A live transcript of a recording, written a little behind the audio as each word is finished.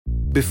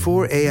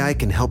Before AI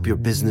can help your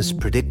business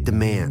predict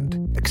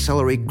demand,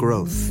 accelerate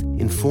growth,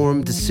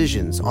 inform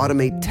decisions,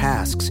 automate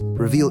tasks,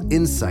 reveal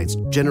insights,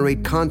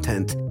 generate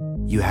content,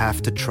 you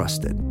have to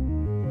trust it.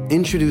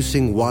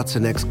 Introducing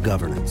watsonx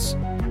Governance,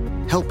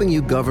 helping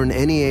you govern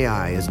any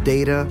AI as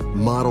data,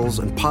 models,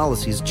 and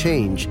policies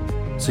change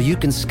so you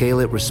can scale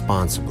it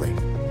responsibly.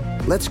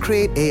 Let's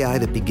create AI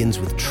that begins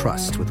with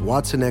trust with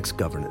watsonx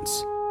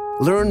Governance.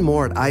 Learn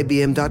more at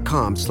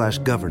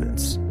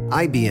ibm.com/governance.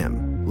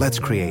 IBM. Let's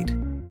create.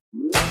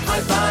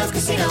 High Five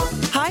Casino.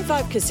 High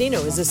Five Casino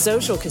is a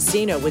social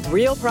casino with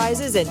real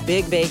prizes and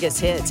big Vegas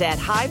hits at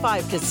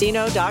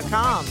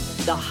highfivecasino.com.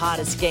 The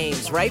hottest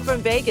games right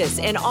from Vegas,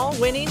 and all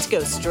winnings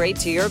go straight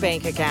to your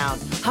bank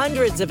account.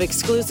 Hundreds of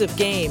exclusive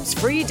games,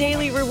 free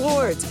daily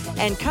rewards,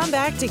 and come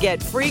back to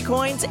get free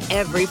coins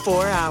every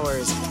 4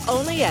 hours.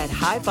 Only at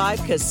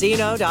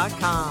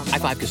highfivecasino.com. High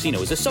Five Casino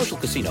is a social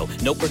casino.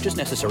 No purchase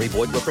necessary.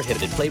 Void where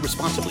prohibited. Play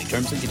responsibly.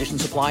 Terms and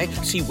conditions apply.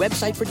 See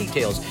website for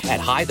details at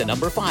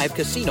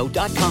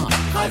high5casino.com.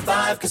 High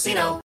Five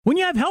Casino. When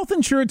you have health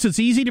insurance, it's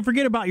easy to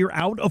forget about your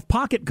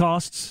out-of-pocket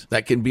costs.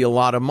 That can be a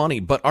lot of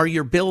money, but are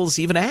your bills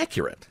even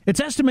accurate?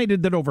 It's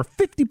estimated that over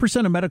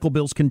 50% of medical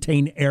bills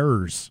contain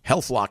errors.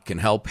 HealthLock can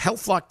help.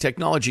 HealthLock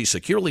technology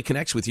securely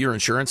connects with your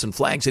insurance and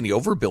flags any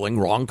overbilling,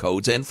 wrong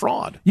codes, and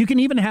fraud. You can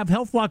even have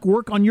HealthLock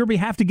work on your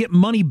behalf to get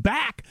money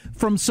back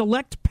from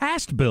select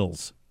past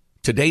bills.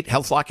 To date,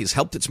 HealthLock has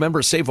helped its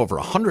members save over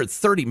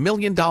 $130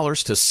 million.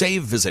 To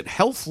save, visit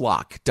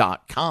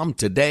healthlock.com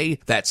today.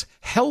 That's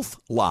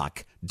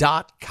healthlock.com.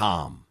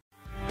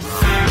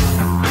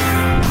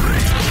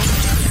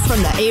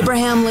 From the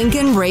Abraham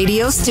Lincoln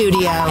Radio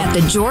Studio at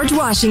the George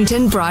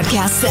Washington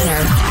Broadcast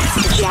Center,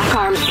 Jack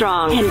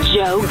Armstrong and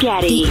Joe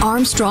Getty. The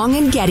Armstrong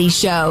and Getty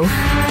Show.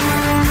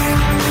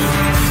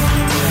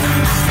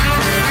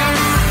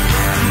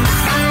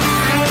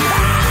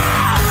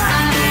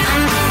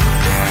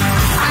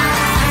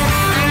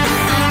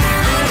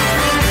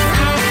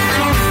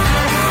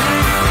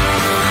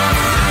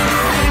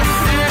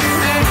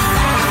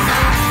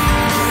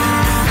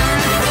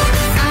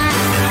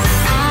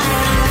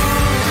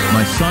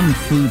 My son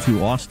flew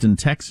to Austin,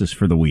 Texas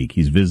for the week.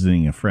 He's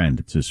visiting a friend.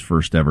 It's his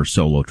first ever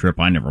solo trip.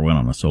 I never went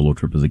on a solo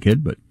trip as a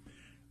kid, but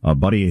a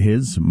buddy of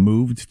his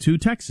moved to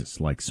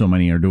Texas, like so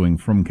many are doing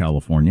from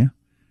California.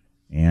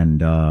 And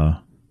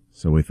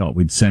so we thought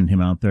we'd send him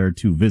out there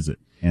to visit.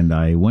 And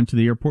I went to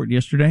the airport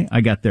yesterday.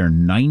 I got there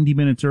 90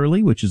 minutes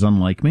early, which is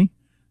unlike me,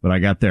 but I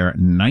got there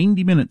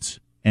 90 minutes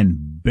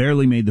and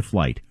barely made the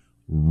flight,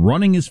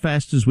 running as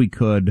fast as we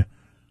could,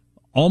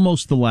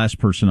 almost the last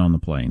person on the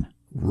plane.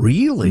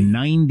 Really?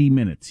 90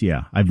 minutes,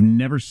 yeah. I've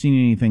never seen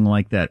anything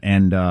like that.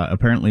 And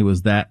apparently it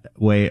was that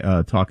way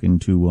talking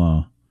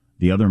to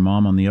the other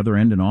mom on the other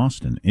end in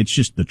Austin. It's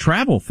just the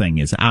travel thing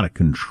is out of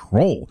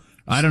control.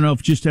 I don't know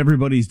if just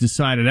everybody's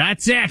decided,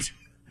 that's it.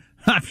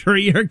 After a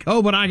year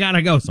ago, but I got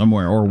to go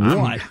somewhere, or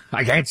what?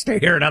 I can't stay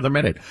here another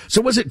minute. So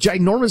was it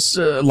ginormous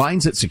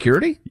lines at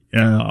security?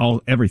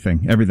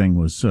 Everything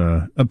was,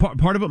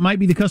 part of it might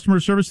be the customer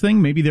service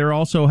thing. Maybe they're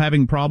also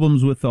having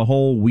problems with the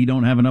whole, we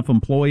don't have enough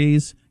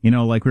employees. You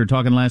know, like we were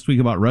talking last week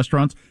about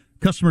restaurants.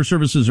 Customer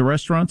services at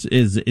restaurants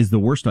is the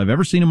worst I've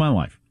ever seen in my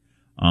life.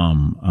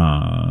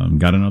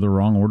 Got another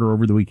wrong order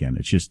over the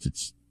weekend.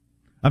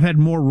 I've had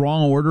more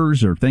wrong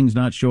orders or things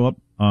not show up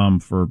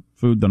for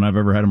food than I've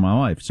ever had in my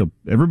life. So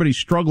everybody's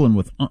struggling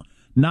with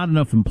not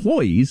enough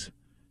employees,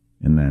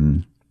 and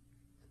then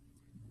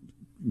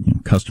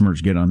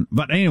customers get on.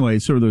 But anyway,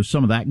 so there's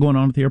some of that going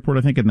on at the airport,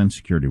 I think, and then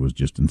security was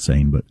just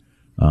insane. But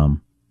the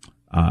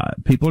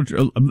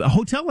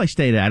hotel I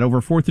stayed at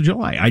over 4th of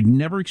July, I'd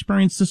never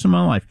experienced this in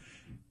my life.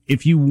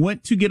 If you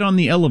went to get on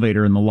the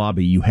elevator in the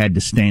lobby, you had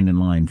to stand in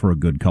line for a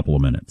good couple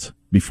of minutes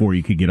before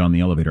you could get on the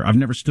elevator. I've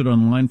never stood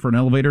on line for an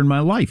elevator in my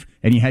life,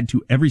 and you had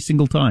to every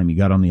single time you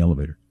got on the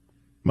elevator.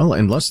 Well,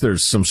 unless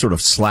there's some sort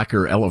of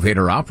slacker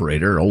elevator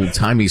operator,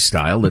 old-timey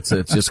style, it's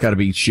just got to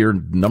be sheer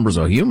numbers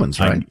of humans,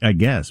 right? I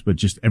guess, but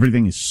just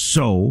everything is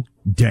so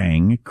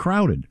dang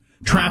crowded.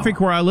 Traffic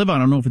where I live, I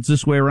don't know if it's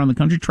this way around the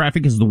country,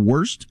 traffic is the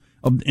worst.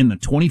 In the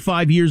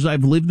 25 years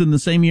I've lived in the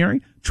same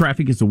area,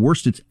 traffic is the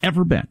worst it's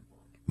ever been.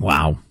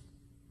 Wow.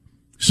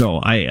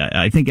 So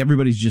I think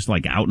everybody's just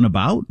like out and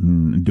about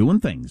and doing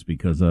things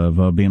because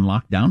of being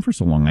locked down for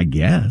so long, I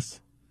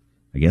guess.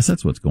 I guess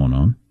that's what's going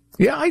on.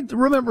 Yeah, I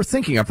remember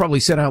thinking, I probably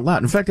said out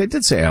loud. In fact, I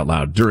did say out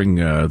loud during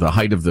the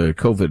height of the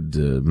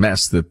COVID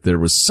mess that there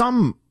was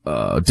some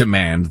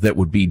demand that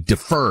would be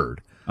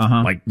deferred.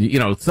 Like,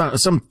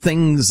 some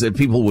things that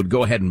people would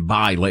go ahead and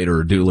buy later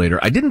or do later.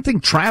 I didn't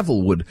think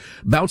travel would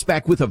bounce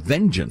back with a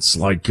vengeance,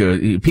 like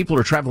people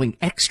are traveling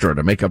extra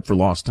to make up for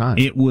lost time.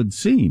 It would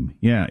seem.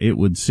 Yeah, it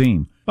would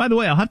seem. By the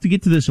way, I'll have to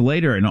get to this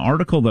later. An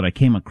article that I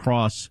came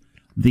across,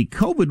 the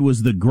COVID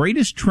was the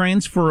greatest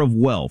transfer of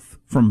wealth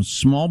from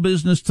small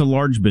business to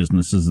large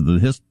businesses in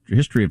the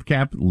history of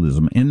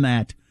capitalism, in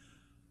that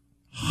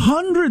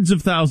hundreds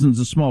of thousands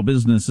of small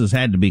businesses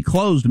had to be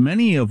closed,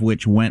 many of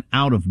which went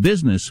out of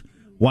business,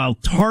 while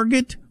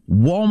Target,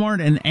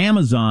 Walmart, and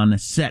Amazon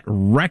set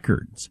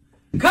records.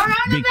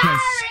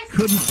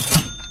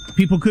 because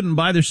people couldn't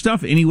buy their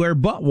stuff anywhere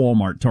but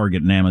Walmart,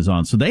 Target, and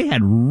Amazon. So they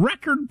had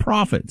record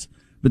profits.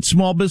 But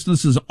small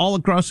businesses all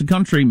across the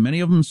country,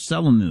 many of them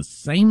selling the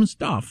same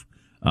stuff,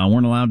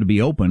 weren't allowed to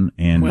be open.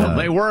 And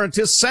they weren't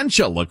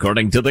essential,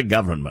 according to the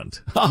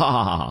government.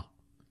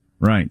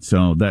 Right.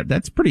 So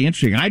that's pretty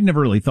interesting. I'd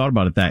never really thought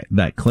about it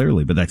that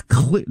clearly, but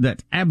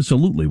that's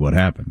absolutely what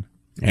happened.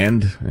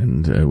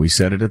 And we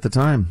said it at the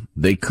time.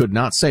 They could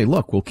not say,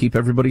 look, we'll keep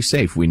everybody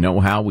safe. We know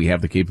how. We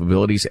have the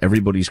capabilities.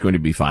 Everybody's going to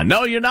be fine.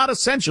 No, you're not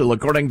essential,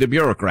 according to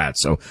bureaucrats.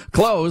 So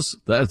close.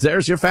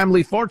 There's your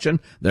family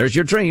fortune. There's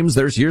your dreams.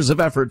 There's years of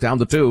effort down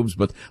the tubes,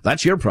 but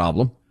that's your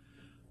problem.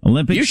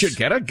 Olympics. You should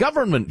get a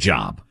government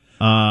job.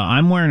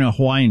 I'm wearing a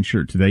Hawaiian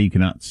shirt today. You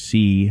cannot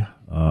see,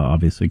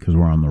 obviously, because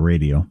we're on the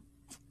radio.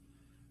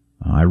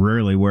 I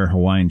rarely wear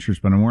Hawaiian shirts,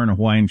 but I'm wearing a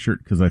Hawaiian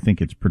shirt because I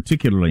think it's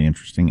particularly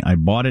interesting. I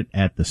bought it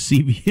at the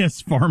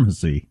CVS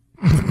pharmacy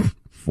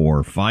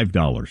for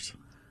 $5.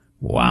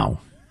 Wow.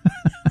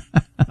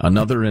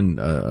 Another in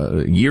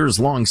a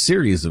years-long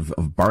series of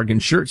bargain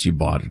shirts you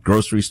bought at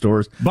grocery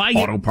stores,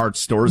 auto parts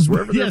stores,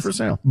 wherever they're for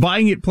sale.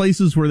 Buying at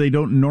places where they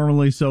don't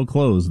normally sell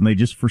clothes, and they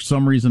just, for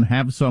some reason,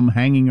 have some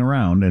hanging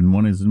around, and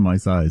one is in my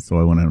size, so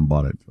I went ahead and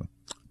bought it. So.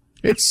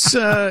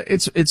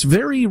 It's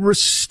very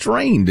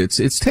restrained.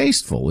 It's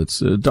tasteful.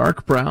 It's a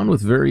dark brown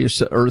with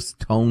various earth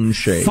tone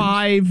shades.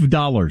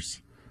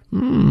 $5.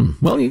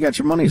 Well, you got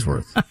your money's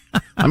worth.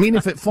 I mean,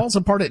 if it falls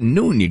apart at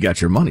noon, you got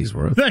your money's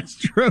worth. That's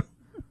true.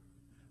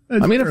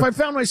 If I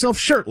found myself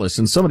shirtless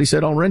and somebody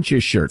said, I'll rent you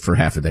a shirt for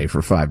half a day for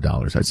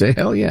 $5, I'd say,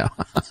 hell yeah,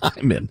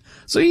 I'm in.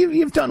 So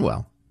you've done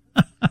well.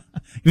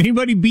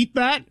 Anybody beat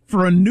that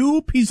for a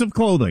new piece of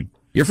clothing?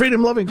 Your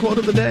freedom-loving quote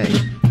of the day.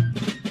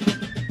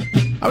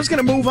 I was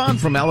going to move on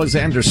from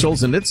Alexander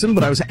Solzhenitsyn,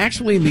 but I was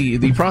actually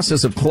in the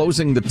process of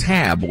closing the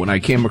tab when I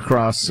came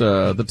across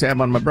the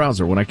tab on my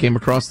browser when I came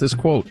across this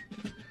quote.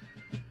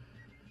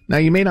 Now,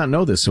 you may not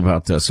know this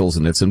about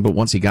Solzhenitsyn, but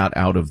once he got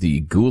out of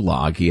the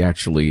Gulag, he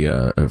actually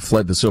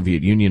fled the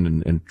Soviet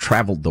Union and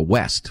traveled the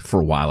West for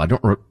a while. I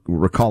don't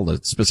recall the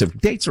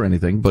specific dates or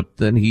anything, but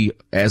then he,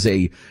 as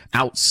a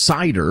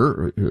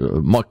outsider,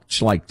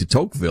 much like de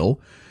Tocqueville,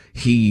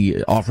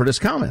 he offered his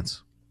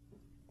comments.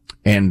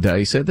 And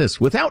he said this,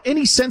 without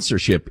any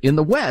censorship in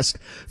the West,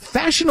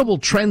 fashionable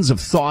trends of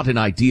thought and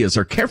ideas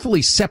are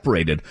carefully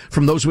separated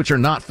from those which are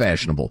not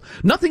fashionable.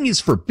 Nothing is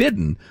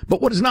forbidden,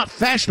 but what is not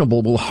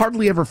fashionable will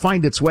hardly ever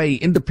find its way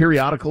into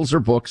periodicals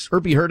or books or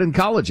be heard in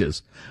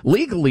colleges.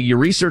 Legally, your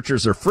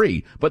researchers are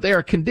free, but they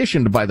are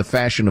conditioned by the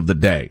fashion of the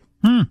day.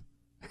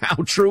 How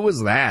true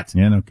is that?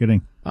 Yeah, no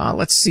kidding.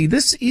 Let's see.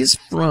 This is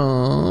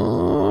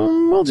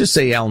from, we'll just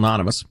say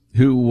Anonymous,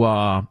 who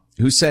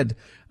said,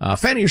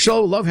 fan of your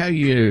show. Love how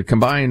you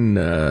combine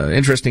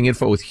interesting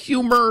info with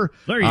humor.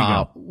 There you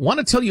go. Want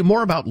to tell you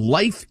more about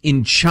life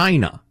in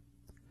China.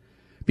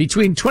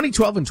 Between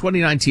 2012 and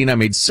 2019, I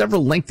made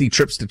several lengthy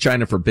trips to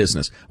China for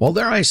business. While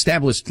there, I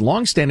established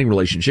long-standing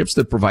relationships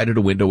that provided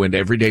a window into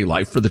everyday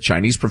life for the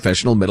Chinese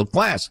professional middle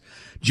class.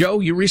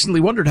 Joe, you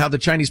recently wondered how the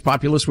Chinese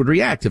populace would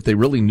react if they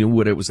really knew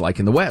what it was like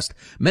in the West.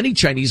 Many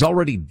Chinese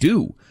already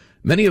do.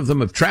 Many of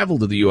them have traveled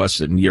to the U.S.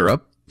 and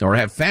Europe, or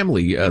have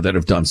family that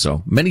have done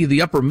so. Many of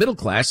the upper middle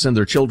class send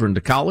their children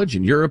to college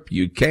in Europe,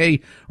 UK,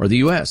 or the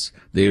U.S.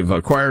 They've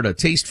acquired a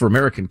taste for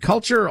American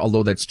culture,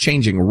 although that's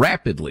changing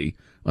rapidly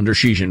under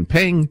Xi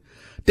Jinping.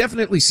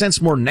 Definitely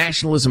sense more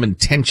nationalism and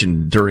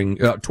tension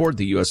toward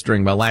the U.S.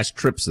 during my last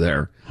trips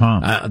there.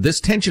 This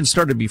tension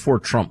started before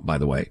Trump, by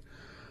the way.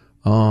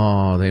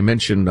 Oh, they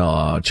mentioned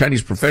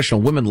Chinese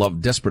professional women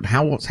love Desperate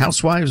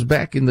Housewives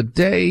back in the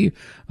day.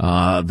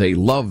 They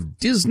love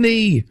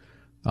Disney.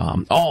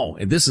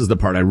 And this is the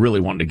part I really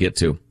wanted to get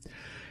to.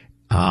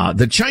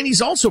 The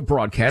Chinese also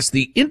broadcast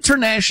the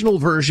international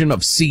version of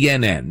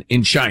CNN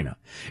in China.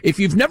 If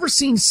you've never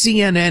seen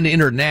CNN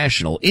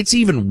International, it's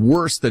even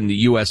worse than the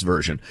U.S.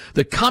 version.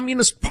 The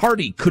Communist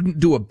Party couldn't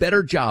do a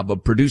better job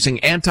of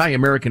producing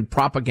anti-American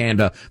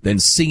propaganda than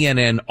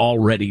CNN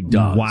already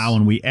does. Wow,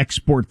 and we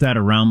export that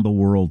around the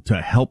world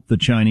to help the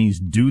Chinese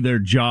do their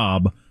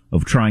job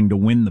of trying to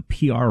win the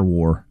PR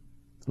war.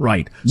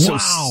 Right. Wow. So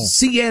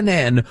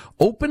CNN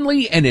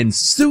openly and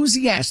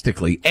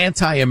enthusiastically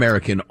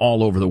anti-American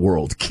all over the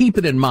world. Keep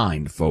it in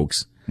mind,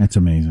 folks. That's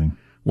amazing.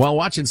 While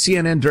watching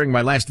CNN during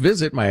my last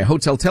visit, my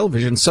hotel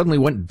television suddenly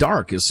went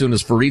dark as soon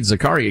as Fareed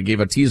Zakaria gave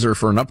a teaser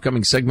for an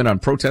upcoming segment on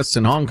protests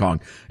in Hong Kong.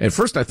 At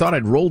first, I thought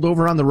I'd rolled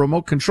over on the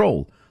remote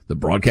control. The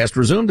broadcast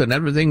resumed and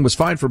everything was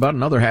fine for about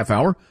another half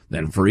hour.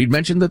 Then Fareed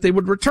mentioned that they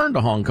would return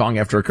to Hong Kong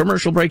after a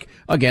commercial break.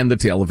 Again, the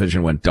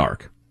television went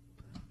dark.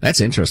 That's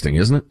interesting,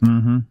 isn't it?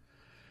 Mm-hmm.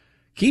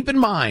 Keep in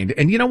mind,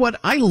 and you know what?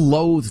 I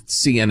loathed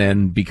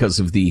CNN because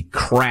of the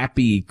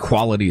crappy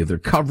quality of their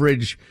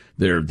coverage,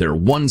 their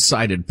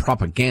one-sided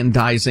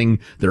propagandizing,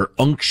 their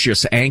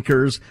unctuous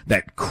anchors,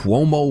 that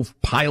Cuomo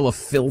pile of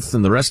filth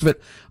and the rest of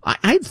it.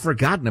 I'd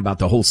forgotten about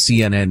the whole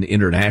CNN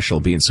International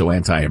being so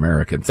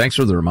anti-American. Thanks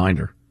for the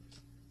reminder.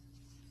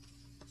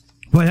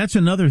 Boy, that's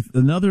another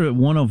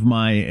one of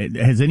my.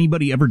 Has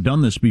anybody ever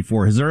done this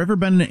before? Has there ever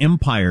been an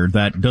empire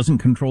that doesn't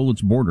control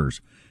its borders?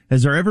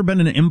 Has there ever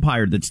been an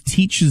empire that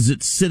teaches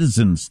its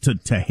citizens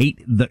to hate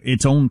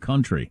its own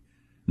country?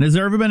 And has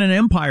there ever been an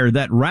empire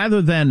that,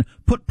 rather than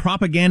put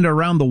propaganda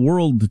around the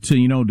world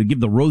to give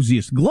the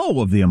rosiest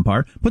glow of the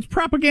empire, puts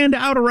propaganda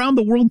out around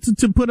the world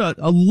to put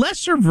a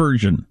lesser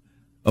version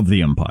of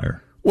the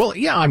empire? Well,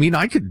 yeah, I mean,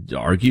 I could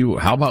argue,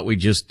 how about we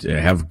just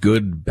have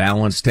good,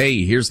 balanced,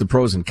 hey, here's the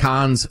pros and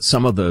cons.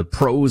 Some of the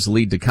pros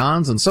lead to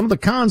cons, and some of the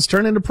cons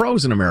turn into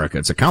pros in America.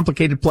 It's a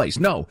complicated place.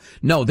 No,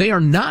 they are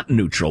not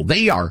neutral.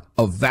 They are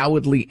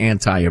avowedly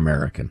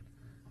anti-American.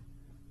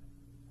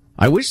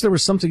 I wish there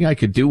was something I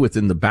could do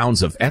within the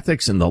bounds of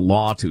ethics and the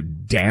law to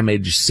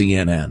damage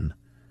CNN.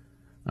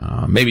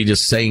 Maybe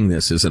just saying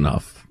this is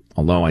enough.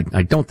 Although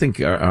I don't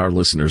think our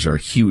listeners are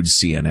huge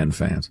CNN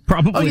fans.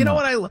 Probably. Oh, you know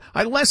what?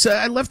 I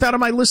left out of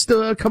my list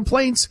of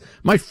complaints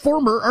my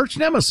former arch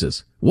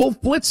nemesis,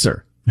 Wolf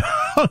Blitzer.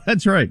 Oh,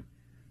 that's right.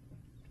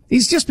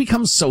 He's just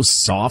become so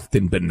soft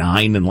and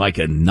benign and like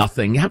a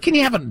nothing. How can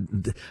you have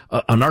an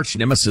arch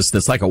nemesis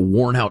that's like a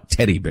worn out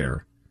teddy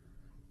bear?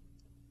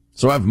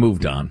 So I've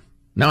moved on.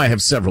 Now I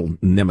have several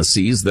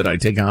nemeses that I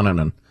take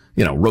on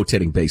a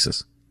rotating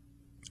basis.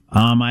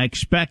 I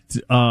expect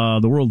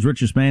the world's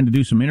richest man to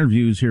do some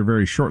interviews here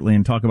very shortly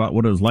and talk about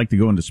what it was like to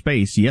go into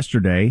space.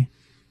 Yesterday,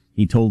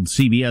 he told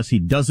CBS he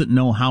doesn't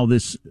know how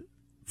this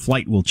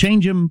flight will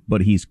change him,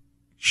 but he's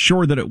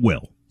sure that it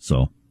will.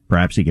 So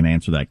perhaps he can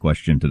answer that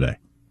question today.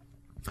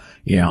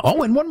 Yeah.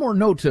 Oh, and one more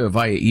note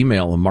via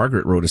email.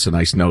 Margaret wrote us a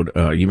nice note.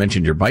 You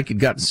mentioned your bike had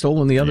gotten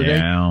stolen the other day.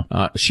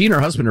 She and her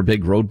husband are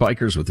big road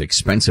bikers with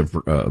expensive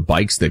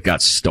bikes that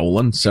got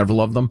stolen,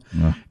 several of them.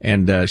 Yeah.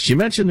 And she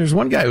mentioned there's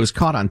one guy who was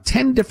caught on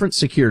 10 different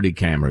security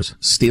cameras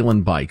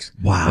stealing bikes.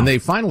 Wow. And they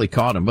finally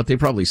caught him, but they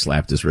probably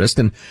slapped his wrist.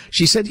 And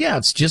she said, yeah,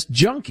 it's just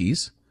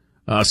junkies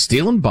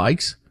stealing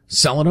bikes,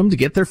 selling them to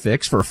get their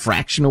fix for a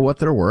fraction of what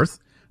they're worth.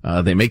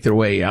 They make their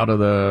way out of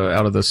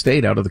the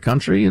state, out of the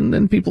country, and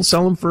then people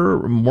sell them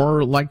for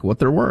more like what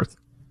they're worth.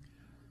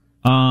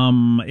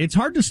 It's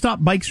hard to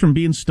stop bikes from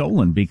being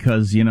stolen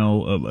because,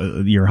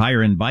 your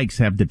higher end bikes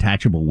have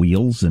detachable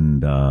wheels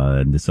and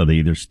so they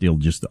either steal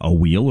just a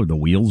wheel or the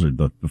wheels or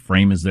the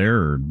frame is there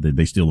or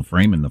they steal the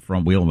frame and the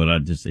front wheel.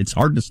 But it's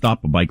hard to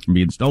stop a bike from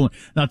being stolen.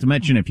 Not to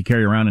mention if you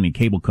carry around any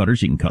cable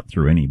cutters, you can cut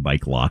through any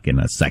bike lock in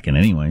a second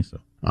anyway, so.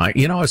 I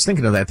was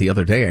thinking of that the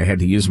other day. I had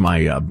to use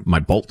my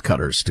bolt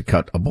cutters to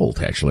cut a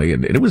bolt, actually.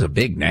 And it was a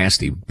big,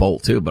 nasty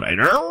bolt, too. But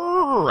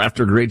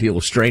after a great deal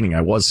of straining,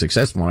 I was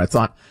successful. And I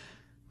thought,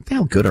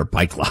 how good are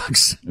bike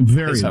locks?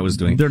 Very. As I was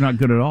doing. They're not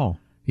good at all.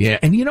 Yeah.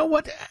 And you know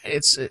what?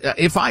 It's,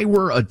 if I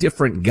were a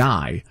different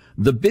guy,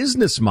 the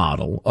business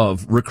model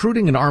of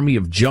recruiting an army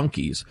of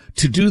junkies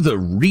to do the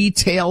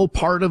retail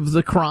part of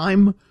the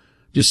crime,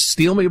 just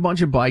steal me a bunch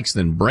of bikes,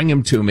 then bring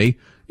them to me.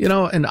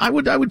 And I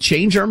would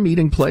change our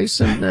meeting place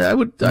and I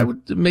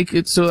would make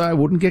it so I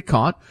wouldn't get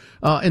caught.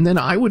 And then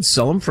I would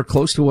sell them for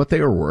close to what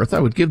they were worth. I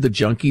would give the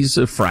junkies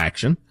a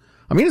fraction.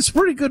 I mean, it's a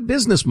pretty good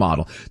business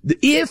model.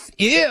 If,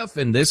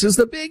 and this is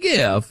the big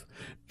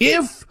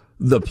if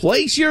the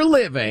place you're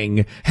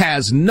living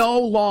has no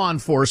law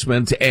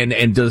enforcement and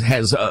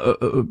has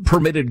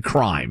permitted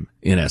crime,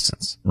 in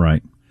essence.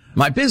 Right.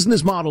 My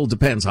business model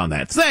depends on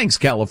that. Thanks,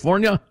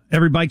 California.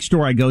 Every bike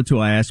store I go to,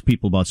 I ask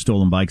people about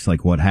stolen bikes,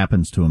 like what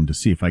happens to them, to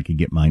see if I could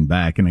get mine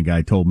back. And a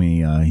guy told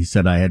me, he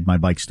said I had my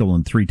bike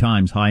stolen 3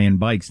 times, high-end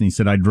bikes. And he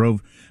said I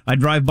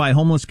drive by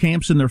homeless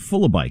camps and they're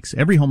full of bikes.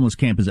 Every homeless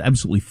camp is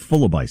absolutely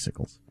full of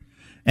bicycles.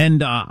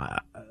 And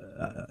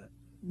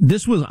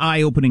this was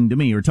eye-opening to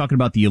me. We're talking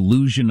about the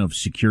illusion of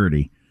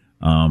security.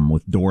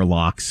 With door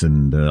locks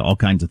and all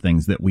kinds of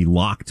things that we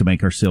lock to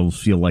make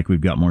ourselves feel like we've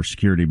got more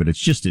security, but it's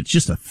just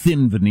a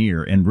thin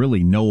veneer and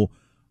really no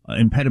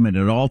impediment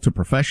at all to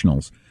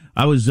professionals.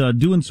 I was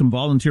doing some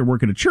volunteer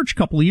work at a church a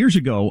couple of years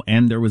ago,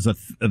 and there was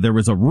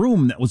a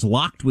room that was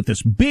locked with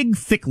this big,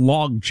 thick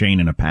log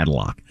chain and a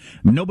padlock.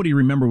 Nobody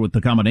remembered what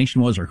the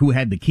combination was or who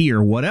had the key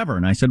or whatever.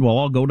 And I said, well,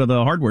 I'll go to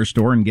the hardware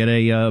store and get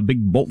a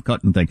big bolt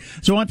cutting thing.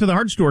 So I went to the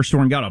hardware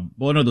store and got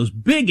one of those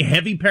big,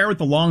 heavy pair with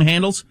the long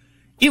handles.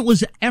 It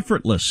was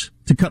effortless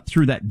to cut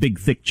through that big,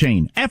 thick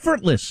chain.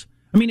 Effortless.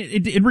 I mean,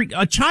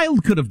 a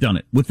child could have done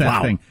it with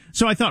that thing.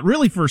 So I thought,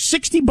 really, for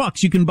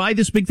 $60, you can buy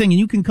this big thing and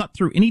you can cut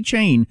through any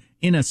chain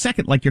in a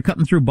second like you're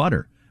cutting through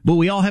butter. But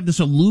we all have this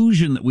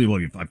illusion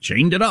that I've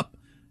chained it up.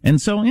 And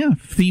so,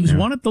 if thieves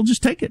want it, they'll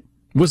just take it.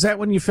 Was that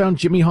when you found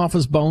Jimmy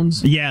Hoffa's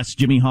bones? Yes,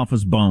 Jimmy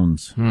Hoffa's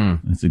bones.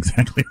 That's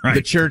exactly right.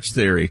 The church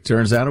theory.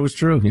 Turns out it was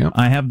true. Yeah.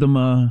 I have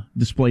them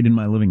displayed in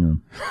my living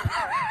room.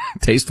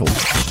 Tasteful.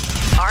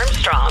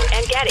 Armstrong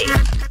and Getty.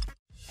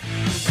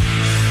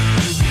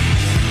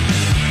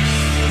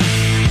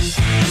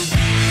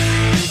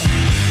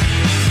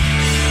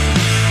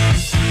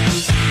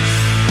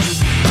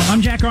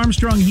 I'm Jack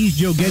Armstrong. He's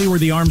Joe Getty. We're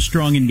the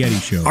Armstrong and Getty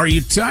Show. Are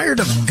you tired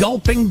of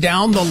gulping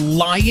down the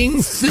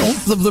lying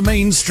filth of the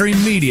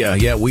mainstream media?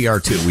 Yeah, we are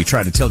too. We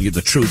try to tell you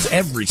the truth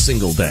every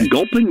single day.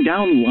 Gulping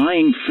down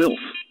lying filth.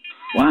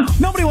 Wow.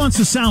 Nobody wants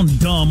to sound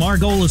dumb. Our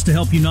goal is to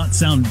help you not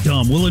sound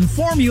dumb. We'll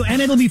inform you,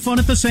 and it'll be fun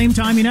at the same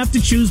time. You don't have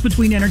to choose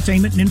between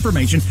entertainment and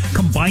information.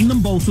 Combine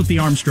them both with the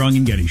Armstrong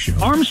and Getty Show.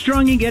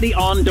 Armstrong and Getty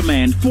On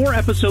Demand. 4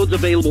 episodes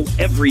available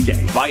every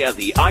day via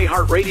the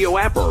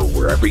iHeartRadio app or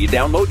wherever you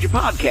download your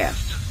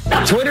podcasts.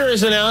 Twitter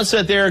has announced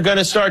that they're going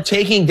to start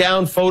taking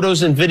down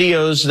photos and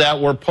videos that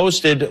were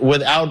posted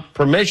without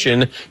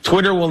permission.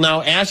 Twitter will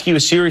now ask you a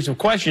series of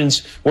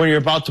questions when you're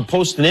about to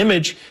post an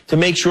image to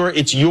make sure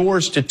it's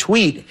yours to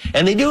tweet.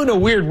 And they do it in a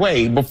weird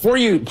way. Before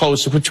you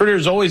post,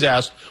 Twitter's always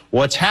asked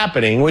what's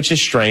happening, which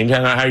is strange. I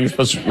don't know how you're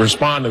supposed to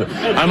respond to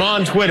them. I'm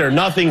on Twitter.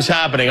 Nothing's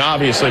happening,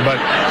 obviously. But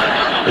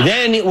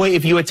then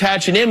if you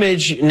attach an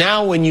image,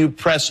 now when you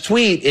press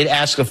tweet, it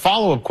asks a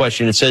follow-up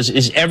question. It says,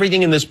 is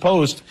everything in this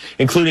post,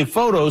 including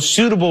photos,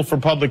 suitable for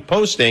public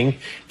posting?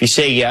 If you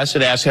say yes,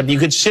 it asks, have you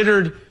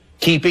considered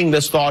keeping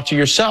this thought to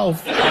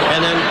yourself?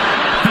 And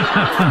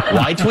then,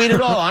 why tweet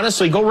at all?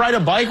 Honestly, go ride a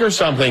bike or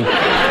something.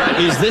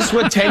 Is this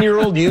what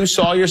 10-year-old you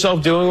saw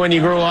yourself doing when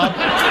you grew up?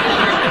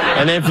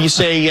 And then if you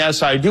say,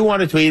 yes, I do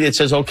want to tweet, it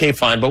says, okay,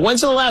 fine. But when's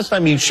the last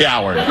time you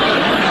showered?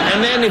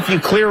 And then if you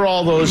clear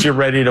all those, you're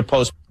ready to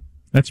post.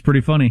 That's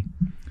pretty funny.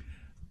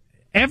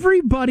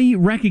 Everybody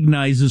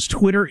recognizes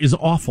Twitter is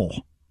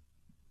awful.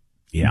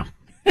 Yeah.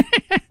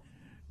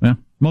 Well,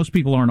 most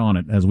people aren't on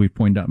it, as we've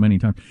pointed out many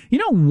times.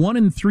 1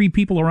 in 3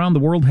 people around the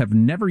world have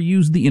never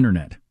used the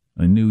internet.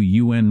 A new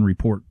UN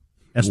report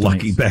estimates.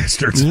 Lucky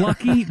bastards.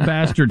 Lucky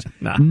bastards.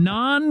 Nah.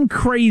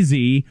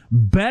 Non-crazy,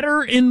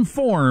 better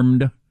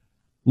informed,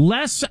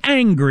 less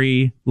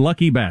angry,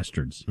 lucky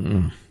bastards.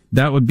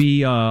 That would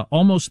be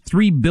almost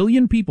 3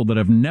 billion people that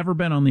have never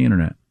been on the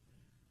internet.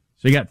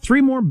 So you got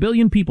 3 more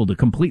billion people to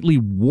completely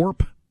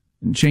warp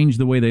and change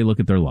the way they look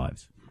at their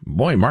lives.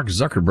 Boy, Mark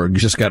Zuckerberg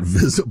just got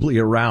visibly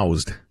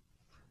aroused.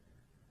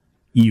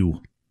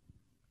 You.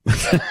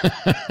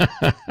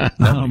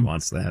 Nobody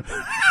wants that.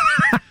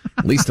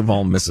 Least of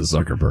all, Mrs.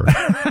 Zuckerberg.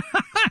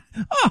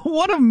 Oh,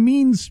 what a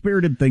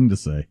mean-spirited thing to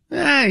say.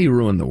 He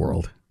ruined the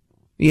world.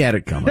 He had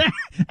it coming.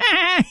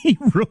 He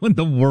ruined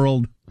the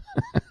world.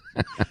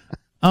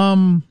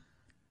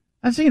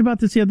 I was thinking about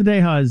this the other day,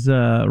 how I was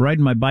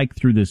riding my bike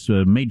through this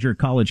major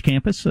college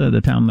campus,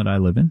 the town that I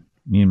live in.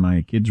 Me and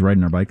my kids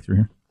riding our bike through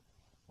here.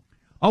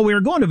 Oh, we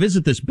were going to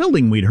visit this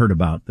building we'd heard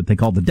about that they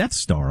call the Death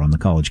Star on the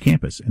college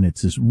campus. And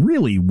it's this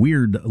really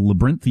weird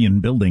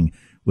labyrinthian building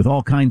with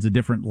all kinds of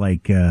different,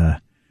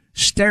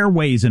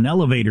 stairways and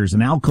elevators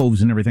and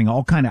alcoves and everything,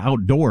 all kind of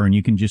outdoor. And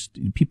you can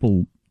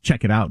people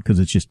check it out because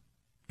it's just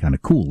kind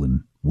of cool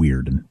and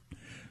weird.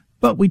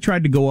 But we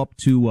tried to go up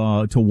to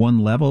one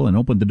level and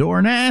opened the door,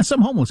 and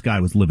some homeless guy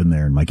was living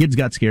there, and my kids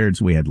got scared,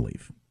 so we had to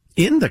leave.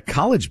 In the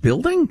college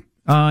building?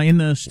 In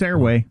the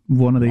stairway of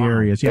one of the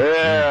areas.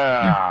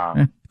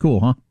 Yeah. Cool,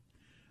 huh?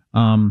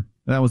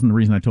 That wasn't the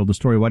reason I told the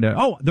story.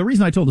 The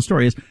reason I told the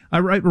story is I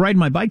ride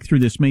my bike through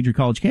this major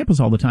college campus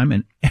all the time,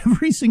 and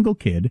every single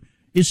kid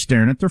is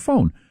staring at their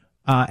phone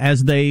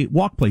as they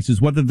walk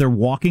places, whether they're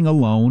walking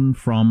alone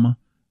from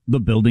the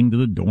building to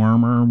the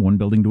dorm or one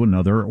building to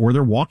another, or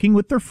they're walking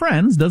with their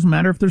friends. Doesn't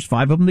matter if there's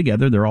 5 of them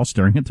together, they're all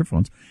staring at their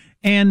phones.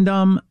 And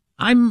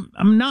I'm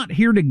not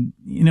here to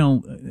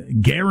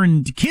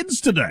guarantee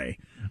kids today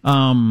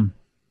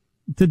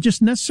to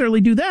just necessarily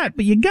do that,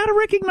 but you got to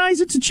recognize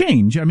it's a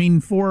change. I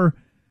mean,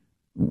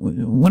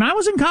 when I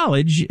was in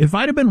college, if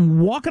I'd have been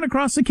walking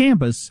across the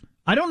campus,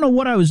 I don't know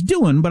what I was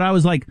doing, but I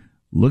was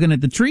looking at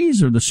the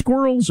trees or the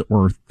squirrels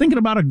or thinking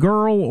about a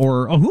girl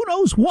or who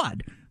knows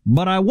what.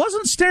 But I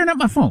wasn't staring at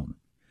my phone.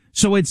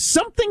 So it's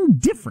something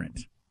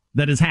different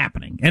that is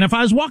happening. And if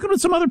I was walking with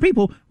some other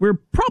people, we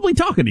were probably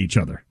talking to each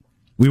other.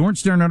 We weren't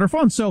staring at our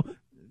phones. So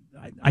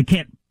I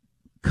can't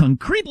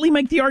concretely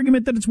make the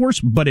argument that it's worse,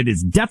 but it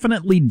is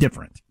definitely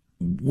different.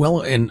 Well,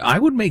 and I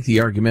would make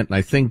the argument, and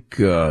I think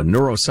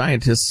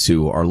neuroscientists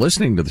who are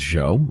listening to the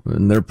show,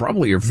 and there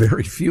probably are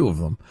very few of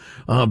them,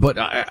 but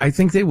I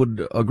think they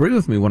would agree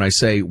with me when I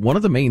say one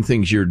of the main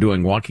things you're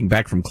doing walking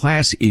back from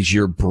class is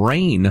your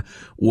brain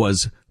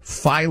was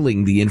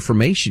filing the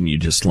information you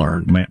just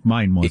learned.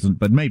 Mine wasn't,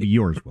 but maybe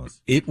yours was.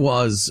 It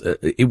was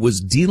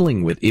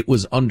dealing with, it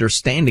was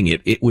understanding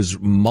it, it was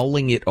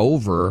mulling it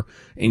over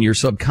in your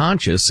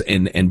subconscious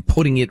and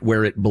putting it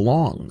where it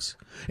belongs.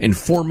 And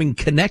forming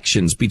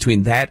connections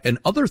between that and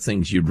other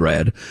things you'd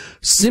read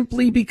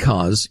simply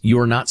because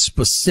you're not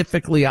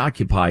specifically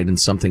occupied in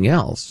something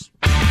else.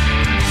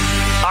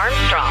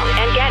 Armstrong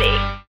and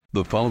Getty.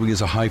 The following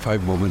is a high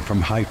five moment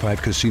from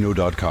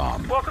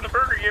highfivecasino.com. Welcome to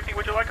Burger Yippee.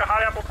 Would you like a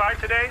hot apple pie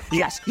today?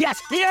 Yes,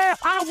 yeah,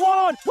 I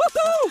won!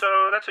 Woohoo!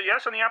 So that's a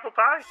yes on the apple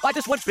pie? I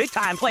just went big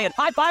time playing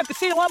High Five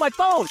Casino on my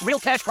phone. Real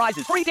cash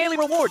prizes, free daily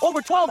rewards,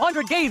 over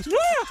 1,200 games. Yeah!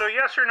 So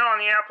yes or no on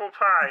the apple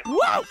pie?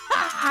 Whoa!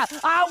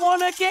 I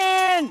won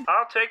again!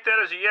 I'll take that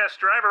as a yes.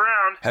 Drive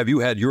around. Have you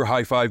had your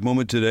high five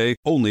moment today?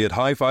 Only at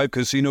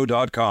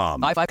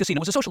highfivecasino.com. High Five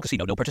Casino is a social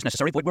casino. No purchase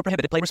necessary. Void where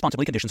prohibited. Play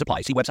responsibly. Conditions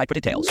apply. See website for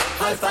details.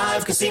 High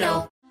Five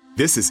Casino.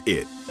 This is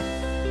it.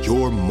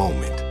 Your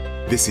moment.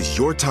 This is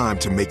your time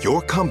to make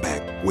your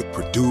comeback with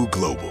Purdue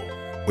Global.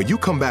 When you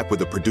come back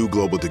with a Purdue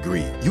Global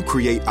degree, you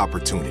create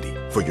opportunity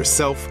for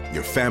yourself,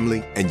 your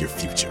family, and your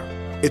future.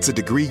 It's a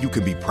degree you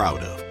can be proud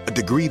of, a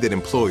degree that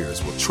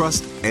employers will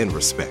trust and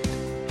respect.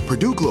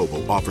 Purdue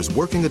Global offers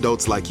working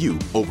adults like you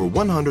over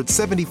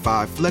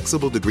 175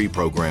 flexible degree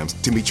programs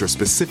to meet your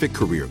specific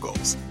career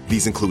goals.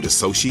 These include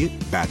associate,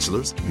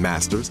 bachelor's,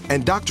 master's,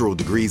 and doctoral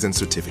degrees and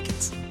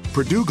certificates.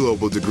 Purdue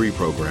Global degree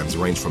programs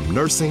range from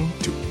nursing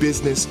to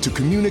business to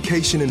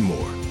communication and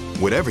more.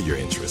 Whatever your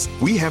interest,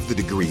 we have the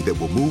degree that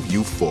will move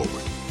you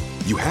forward.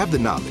 You have the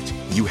knowledge,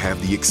 you have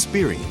the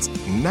experience.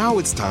 Now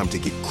it's time to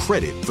get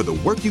credit for the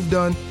work you've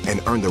done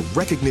and earn the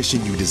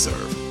recognition you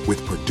deserve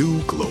with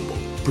Purdue Global,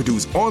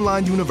 Purdue's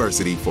online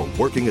university for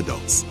working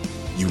adults.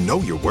 You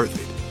know you're worth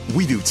it.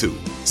 We do too.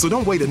 So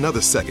don't wait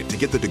another second to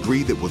get the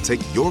degree that will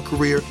take your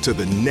career to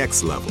the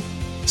next level.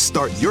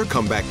 Start your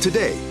comeback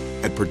today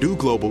at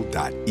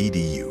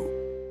purdueglobal.edu.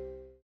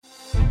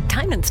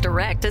 Diamonds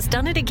Direct has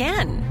done it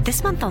again.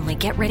 This month only,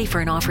 get ready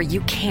for an offer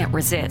you can't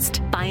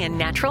resist. Buy a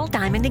natural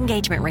diamond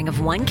engagement ring of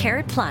 1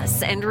 carat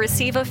plus and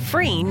receive a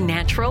free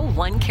natural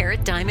 1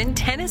 carat diamond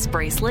tennis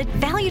bracelet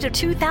valued at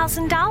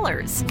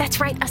 $2,000.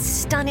 That's right, a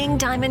stunning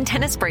diamond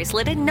tennis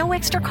bracelet at no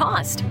extra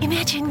cost.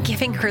 Imagine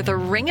giving her the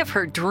ring of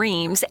her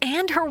dreams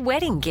and her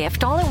wedding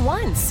gift all at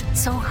once.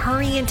 So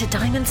hurry into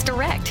Diamonds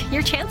Direct.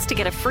 Your chance to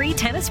get a free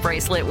tennis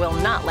bracelet will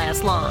not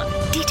last long.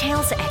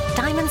 Details at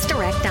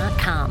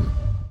diamondsdirect.com.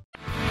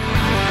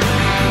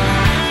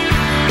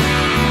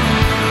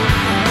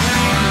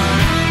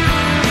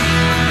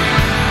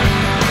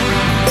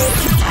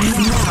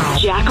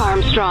 Jack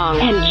Armstrong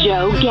and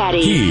Joe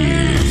Getty.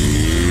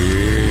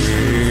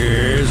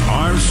 Here's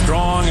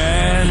Armstrong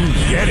and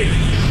Getty.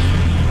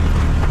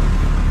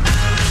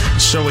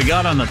 So we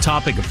got on the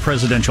topic of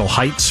presidential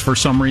heights for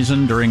some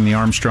reason during the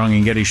Armstrong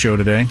and Getty show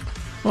today.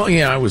 Well,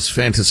 yeah, I was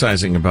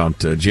fantasizing about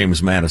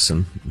James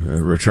Madison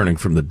returning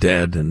from the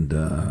dead and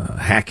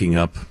hacking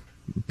up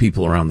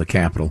people around the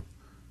Capitol.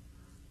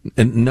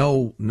 And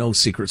no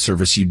Secret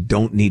Service, you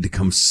don't need to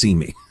come see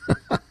me.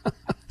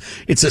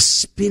 It's a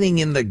spinning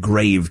in the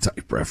grave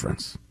type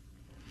reference.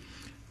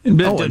 And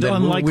then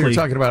we were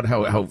talking about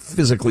how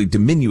physically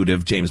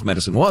diminutive James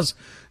Madison was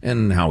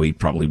and how he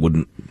probably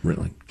wouldn't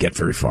really get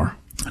very far.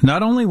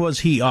 Not only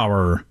was he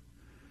our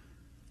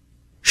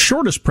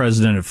shortest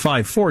president at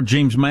 5'4",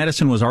 James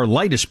Madison was our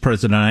lightest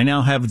president. I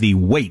now have the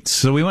weights.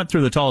 So we went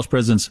through the tallest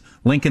presidents,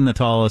 Lincoln the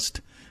tallest,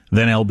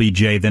 then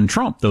LBJ, then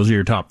Trump. Those are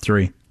your top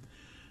three.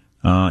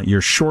 Your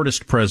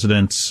shortest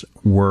presidents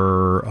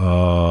were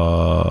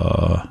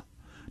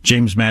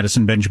James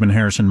Madison, Benjamin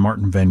Harrison,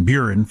 Martin Van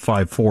Buren,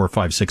 5'4",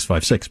 5'6",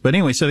 5'6". But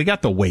anyway, so they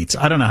got the weights.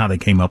 I don't know how they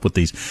came up with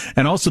these.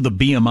 And also the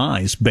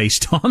BMIs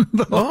based on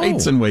the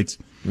heights and weights.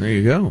 There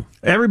you go.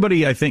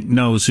 Everybody, I think,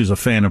 knows who's a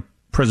fan of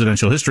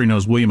presidential history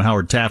knows William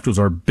Howard Taft was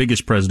our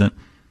biggest president.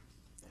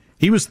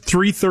 He was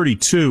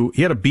 332.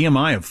 He had a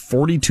BMI of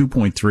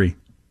 42.3.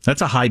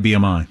 That's a high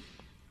BMI.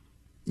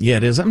 Yeah,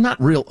 it is. I'm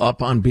not real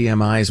up on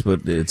BMIs,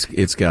 but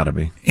it's got to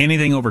be.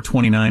 Anything over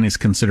 29 is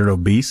considered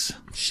obese.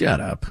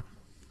 Shut up.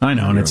 I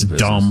know, and it's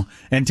dumb.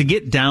 And to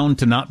get down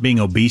to not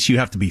being obese, you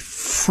have to be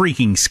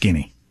freaking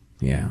skinny.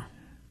 Yeah.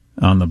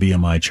 On the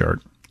BMI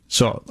chart.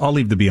 So I'll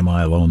leave the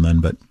BMI alone then,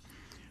 but...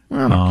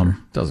 I don't care.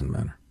 Doesn't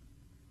matter.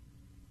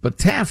 But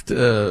Taft,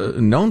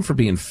 known for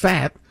being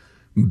fat,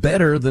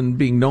 better than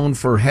being known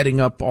for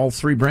heading up all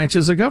three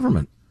branches of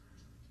government.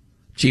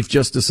 Chief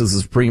Justice of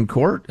the Supreme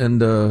Court and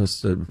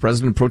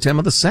President Pro Tem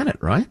of the Senate,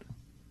 right?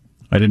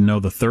 I didn't know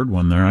the third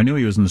one there. I knew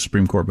he was in the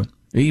Supreme Court, but...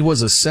 He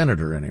was a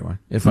senator anyway.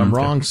 If I'm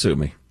wrong, sue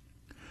me.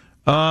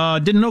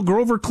 Didn't know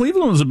Grover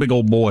Cleveland was a big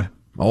old boy.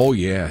 Oh,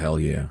 yeah, hell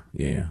yeah.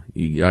 Yeah.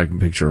 I can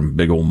picture him,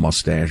 big old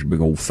mustache, big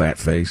old fat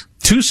face.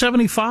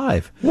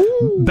 275.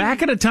 Woo.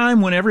 Back at a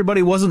time when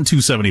everybody wasn't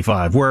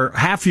 275, where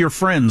half your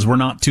friends were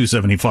not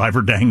 275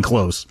 or dang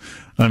close.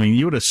 I mean,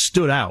 you would have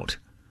stood out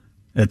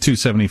at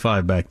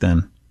 275 back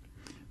then.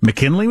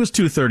 McKinley was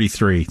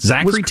 233.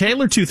 Zachary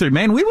Taylor, 230.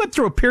 Man, we went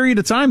through a period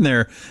of time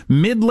there,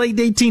 mid-late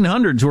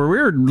 1800s, where we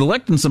were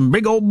electing some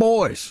big old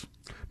boys.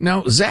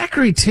 Now,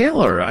 Zachary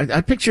Taylor, I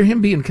picture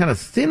him being kind of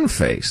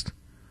thin-faced.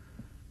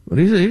 But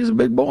he's a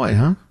big boy,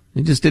 huh?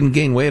 He just didn't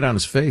gain weight on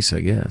his face, I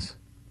guess.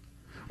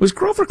 Was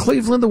Grover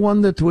Cleveland the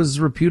one that was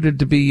reputed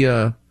to be,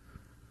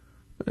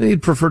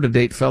 he'd prefer to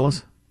date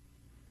fellas?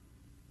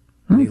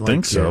 I don't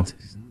think so.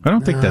 I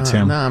don't think that's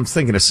him. No, I'm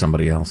thinking of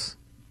somebody else.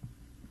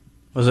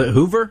 Was it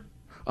Hoover?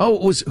 Oh,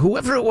 it was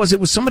whoever it was. It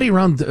was somebody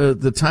around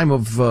the time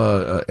of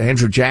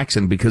Andrew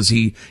Jackson, because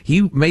he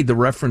made the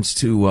reference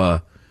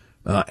to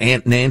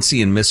Aunt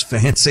Nancy and Miss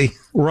Fancy.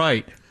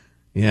 Right.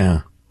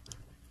 Yeah.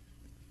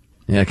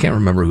 Yeah, I can't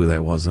remember who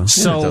that was, though.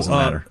 So, it doesn't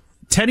matter.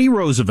 Teddy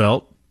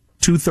Roosevelt,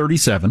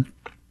 237.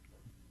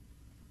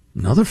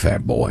 Another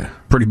fat boy.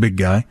 Pretty big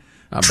guy.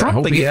 I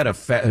hope he had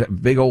a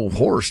big old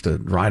horse to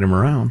ride him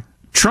around.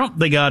 Trump,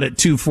 they got at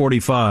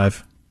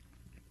 245.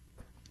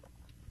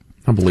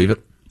 I believe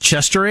it.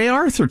 Chester A.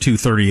 Arthur,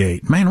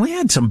 238. Man, we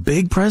had some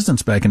big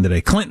presidents back in the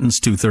day. Clinton's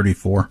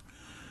 234.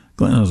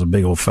 Clinton was a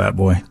big old fat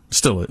boy.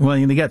 Still, well,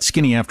 he got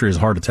skinny after his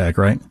heart attack,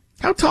 right?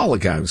 How tall a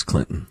guy was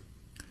Clinton?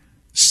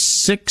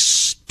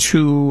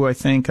 6'2", I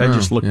think. I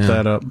just looked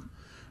that up.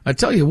 I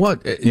tell you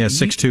what. Yeah,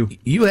 6'2".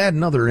 You add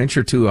another inch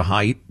or two of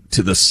height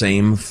to the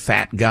same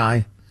fat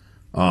guy.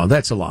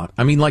 That's a lot.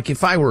 I mean, like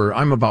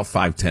I'm about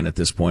 5'10" at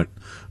this point.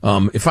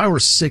 If I were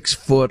 6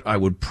 foot, I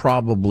would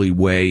probably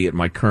weigh at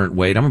my current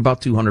weight. I'm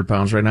about 200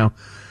 pounds right now.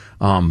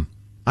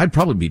 I'd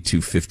probably be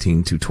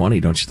 215, 220,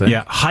 don't you think?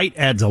 Yeah, height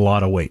adds a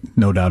lot of weight,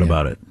 no doubt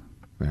about it.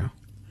 Yeah.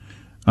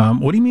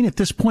 What do you mean at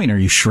this point? Are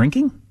you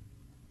shrinking?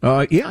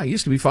 Yeah, I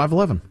used to be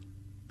 5'11".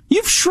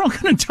 You've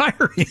shrunk an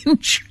entire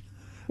inch?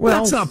 Well,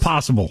 that's not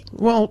possible.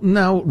 Well,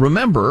 now,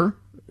 remember,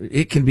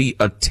 it can be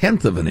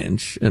 1/10 of an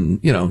inch, and,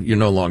 you're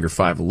no longer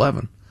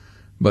 5'11".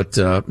 But,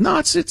 no,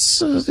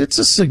 it's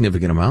a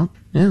significant amount.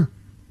 Yeah.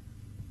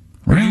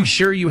 Are you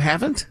sure you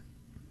haven't?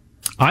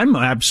 I'm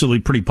absolutely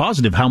pretty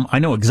positive. I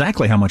know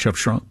exactly how much I've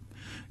shrunk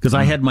because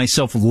I had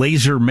myself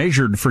laser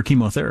measured for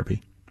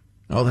chemotherapy.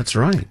 Oh, that's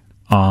right.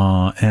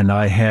 And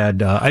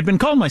I'd been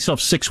calling myself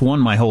 6'1"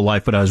 my whole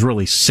life, but I was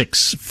really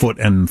 6 foot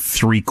and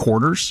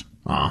 3/4.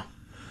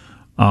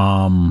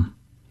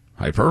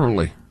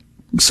 Hyperbole.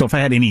 So if I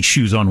had any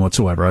shoes on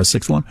whatsoever, I was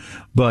 6'1".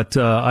 But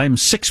I'm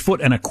 6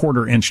 foot and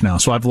 1/4 inch now,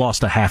 so I've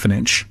lost a half an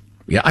inch.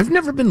 Yeah, I've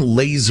never been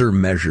laser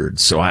measured,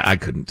 so I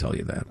couldn't tell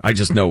you that. I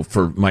just know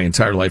for my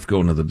entire life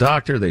going to the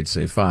doctor, they'd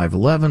say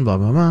 5'11", blah,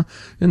 blah, blah.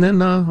 And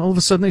then all of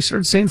a sudden they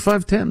started saying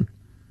 5'10".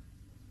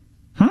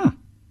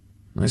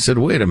 I said,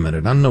 wait a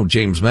minute, I'm no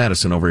James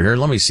Madison over here.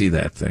 Let me see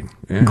that thing.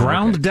 Yeah,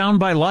 Ground down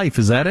by life,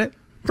 is that it?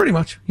 Pretty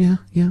much, yeah.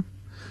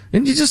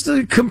 And you just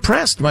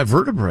compressed. My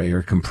vertebrae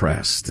are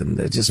compressed,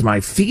 and just my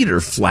feet are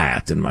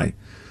flat, and my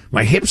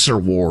hips are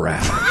wore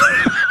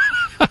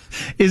out.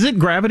 Is it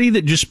gravity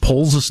that just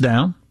pulls us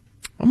down?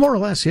 More or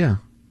less, yeah.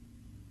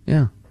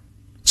 Yeah.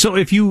 So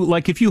if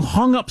you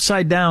hung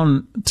upside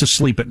down to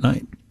sleep at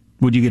night,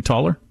 would you get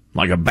taller?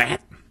 Like a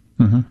bat?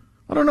 Mm-hmm.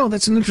 I don't know.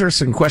 That's an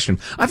interesting question.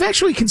 I've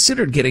actually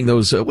considered getting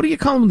those, what do you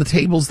call them, the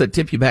tables that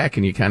tip you back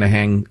and you kind of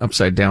hang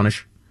upside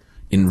downish?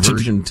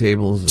 Inversion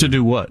tables. To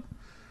do what?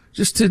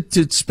 Just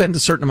to spend a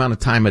certain amount of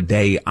time a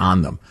day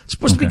on them. It's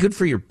supposed to be good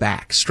for your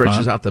back.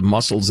 Stretches out the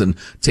muscles and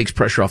takes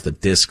pressure off the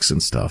discs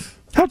and stuff.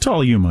 How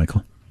tall are you,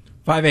 Michael?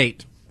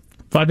 5'8".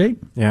 5'8"?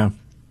 Yeah.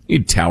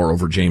 He'd tower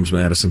over James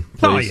Madison.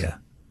 Please. Oh, yeah.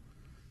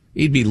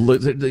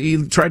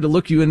 He tried to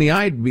look you in the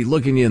eye, he'd be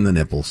looking you in the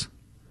nipples.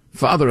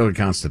 Father of the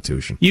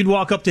Constitution. You'd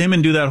walk up to him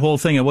and do that whole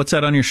thing of, what's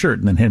that on your shirt?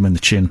 And then hit him in the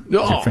chin with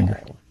your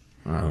finger.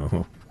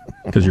 Oh.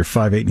 Because you're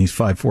 5'8" and he's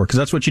 5'4". Because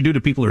that's what you do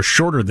to people who are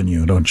shorter than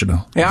you, don't you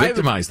know? Yeah,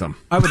 victimize them.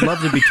 I would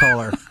love to be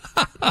taller.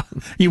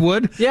 You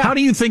would? Yeah. How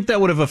do you think that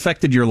would have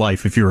affected your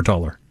life if you were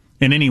taller?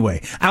 In any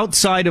way?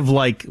 Outside of,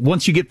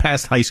 once you get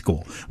past high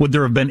school, would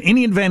there have been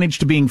any advantage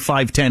to being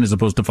 5'10" as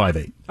opposed to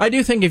 5'8"? I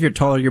do think if you're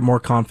taller, you're more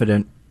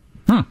confident.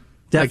 Definitely.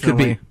 That could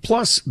be.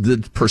 Plus,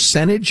 the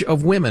percentage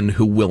of women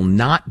who will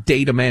not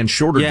date a man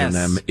shorter than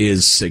them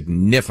is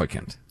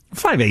significant.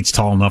 5'8's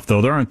tall enough,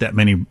 though. There aren't that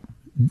many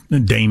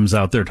dames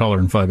out there taller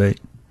than 5'8".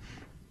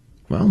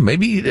 Well,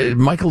 maybe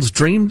Michael's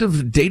dreamed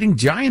of dating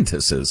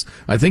giantesses.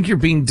 I think you're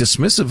being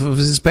dismissive of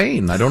his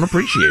pain. I don't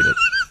appreciate it.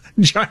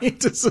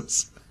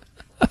 Giantesses.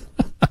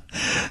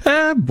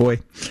 Boy.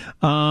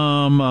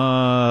 I'll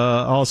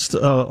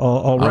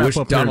wrap I wish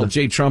up Donald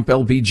J. Trump,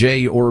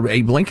 LBJ, or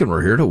Abe Lincoln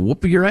were here to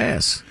whoop your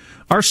ass.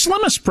 Our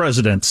slimmest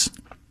presidents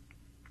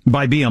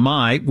by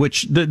BMI,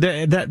 which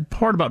that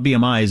part about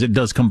BMI is it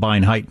does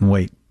combine height and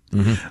weight.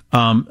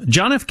 Mm-hmm.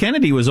 John F.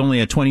 Kennedy was only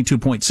at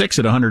 22.6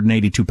 at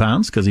 182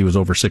 pounds because he was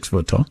over 6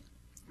 foot tall.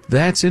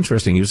 That's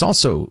interesting. He was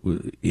also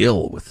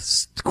ill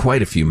with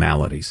quite a few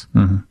maladies.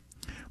 Mm-hmm.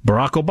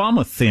 Barack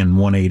Obama, thin,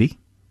 180.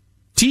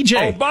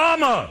 TJ.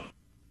 Obama!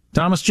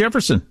 Thomas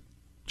Jefferson.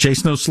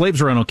 Chasing those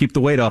slaves around will keep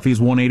the weight off. He's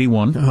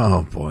 181.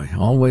 Oh, boy.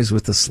 Always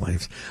with the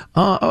slaves.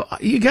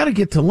 You got to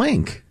get to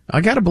Link. I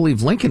got to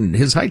believe Lincoln,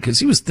 his height, because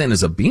he was thin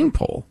as a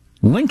beanpole.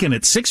 Lincoln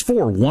at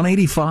 6'4",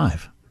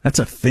 185. That's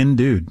a thin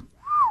dude.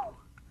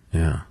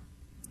 Yeah.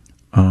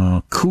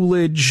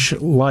 Coolidge,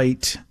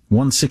 light,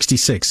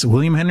 166.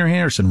 William Henry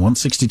Harrison,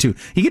 162.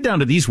 You get down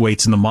to these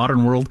weights in the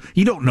modern world,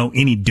 you don't know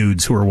any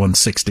dudes who are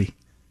 160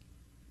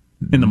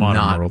 in the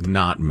modern world.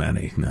 Not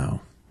many,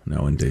 no.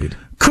 No, indeed.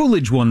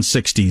 Coolidge,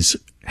 160s.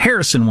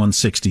 Harrison,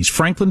 160s.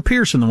 Franklin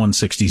Pierce in the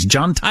 160s.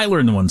 John Tyler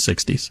in the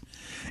 160s.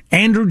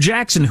 Andrew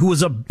Jackson, who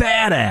was a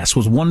badass,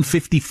 was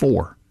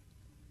 154.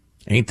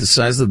 Ain't the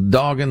size of the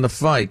dog in the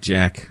fight,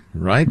 Jack.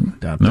 Right? ...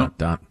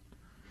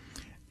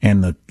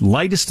 And the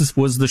lightest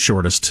was the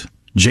shortest.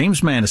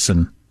 James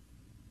Madison.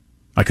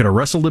 I could have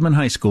wrestled him in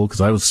high school because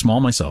I was small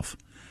myself.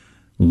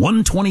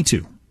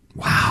 122.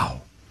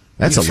 Wow.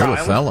 That's a little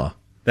fella.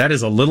 That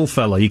is a little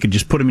fella. You could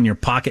just put him in your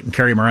pocket and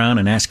carry him around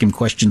and ask him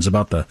questions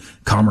about the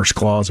Commerce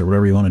Clause or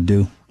whatever you want to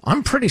do.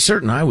 I'm pretty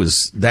certain I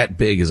was that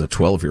big as a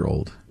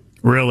 12-year-old.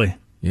 Really?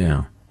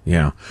 Yeah.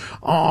 Yeah.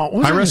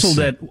 I wrestled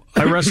at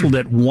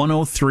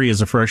 103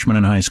 as a freshman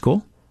in high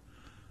school.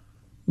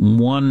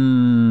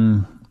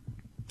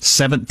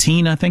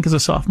 117, I think, as a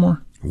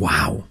sophomore.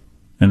 Wow.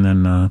 And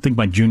then I think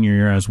my junior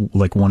year I was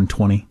like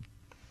 120.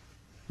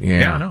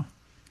 Yeah. I know.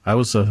 I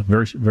was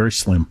very, very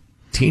slim.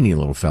 teeny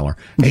little feller.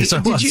 Hey, Yes, I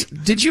was.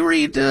 did you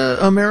read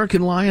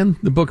American Lion,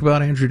 the book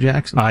about Andrew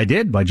Jackson? I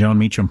did, by John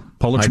Meacham.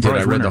 Pulitzer I did.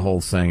 Prize I read winner. the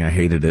whole thing. I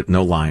hated it.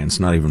 No lions,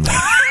 not even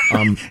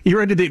one. You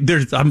ready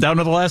to? I'm down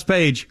to the last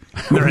page.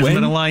 There hasn't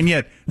been a lion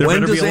yet. There when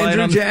better does be a lion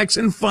Andrew on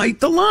Jackson fight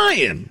the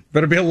lion?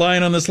 Better be a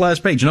lion on this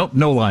last page. Nope,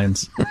 no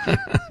lions.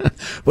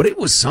 But it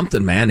was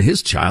something, man.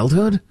 His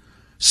childhood,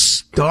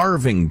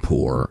 starving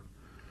poor,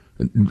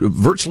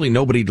 virtually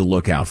nobody to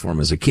look out for him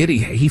as a kid.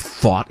 He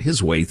fought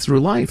his way through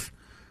life.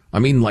 I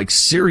mean, like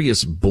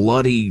serious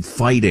bloody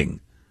fighting.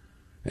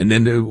 And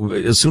then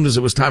as soon as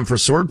it was time for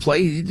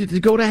swordplay,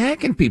 he'd go to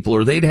hacking people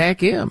or they'd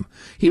hack him.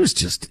 He was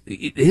just,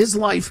 his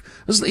life,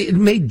 it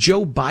made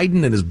Joe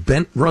Biden and his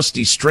bent,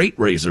 rusty straight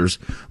razors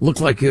look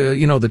like,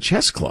 the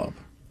chess club.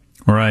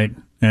 Right.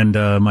 And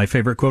my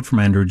favorite quote from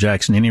Andrew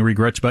Jackson, any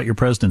regrets about your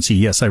presidency?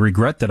 Yes, I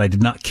regret that I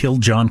did not kill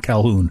John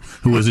Calhoun,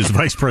 who was his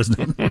vice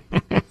president.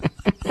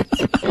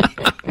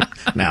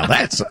 Now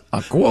that's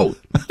a quote.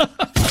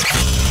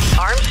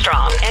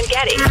 Armstrong and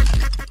Getty.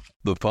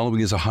 The following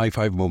is a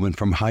high-five moment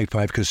from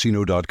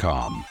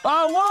highfivecasino.com.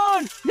 I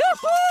won!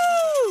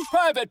 Yahoo!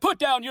 Private, put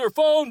down your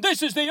phone.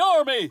 This is the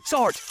Army.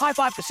 Sarge, High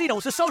Five Casino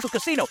is a social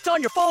casino. It's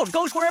on your phone.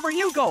 Goes wherever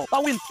you go. I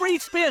win free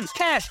spins,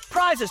 cash,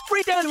 prizes,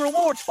 free daily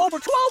rewards, over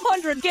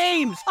 1,200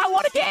 games. I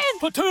won again.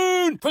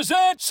 Platoon,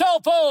 present cell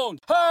phone.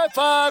 High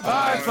Five.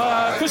 High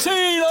Five.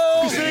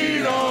 Casino.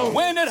 Casino.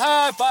 Win at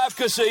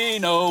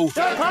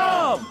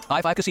highfivecasino.com.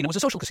 High Five Casino is a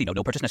social casino.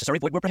 No purchase necessary.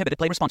 Void where prohibited.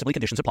 Play responsibly.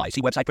 Conditions apply.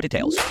 See website for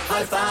details.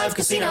 High Five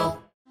Casino.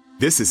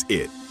 This is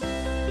it.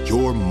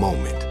 Your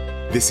moment.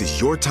 This is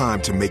your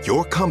time to make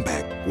your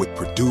comeback with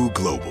Purdue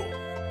Global.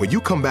 When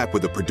you come back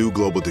with a Purdue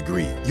Global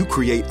degree, you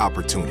create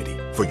opportunity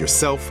for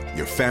yourself,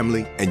 your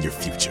family, and your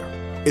future.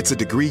 It's a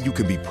degree you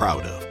can be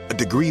proud of, a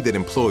degree that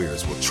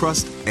employers will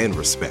trust and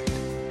respect.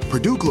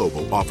 Purdue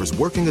Global offers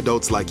working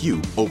adults like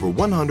you over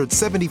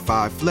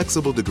 175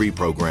 flexible degree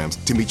programs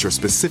to meet your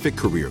specific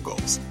career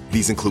goals.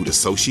 These include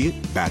associate,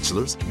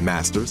 bachelor's,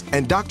 master's,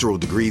 and doctoral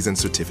degrees and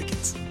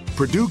certificates.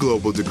 Purdue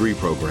Global degree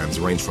programs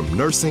range from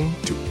nursing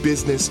to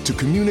business to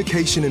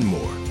communication and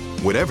more.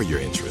 Whatever your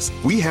interest,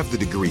 we have the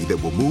degree that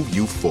will move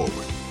you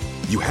forward.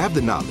 You have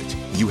the knowledge,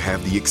 you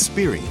have the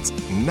experience.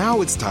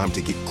 Now it's time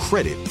to get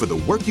credit for the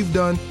work you've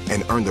done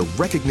and earn the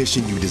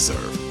recognition you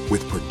deserve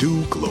with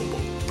Purdue Global,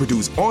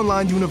 Purdue's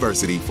online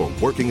university for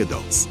working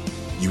adults.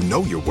 You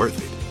know you're worth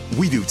it.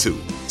 We do too.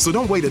 So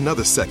don't wait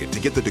another second to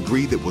get the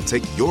degree that will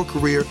take your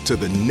career to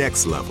the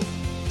next level.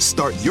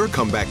 Start your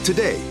comeback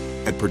today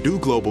at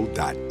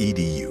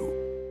purdueglobal.edu.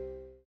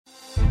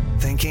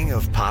 Thinking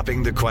of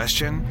popping the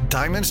question?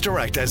 Diamonds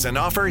Direct has an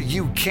offer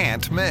you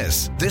can't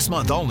miss. This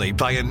month only,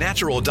 buy a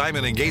natural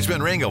diamond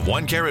engagement ring of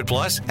 1 carat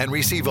plus and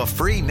receive a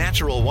free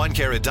natural 1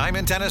 carat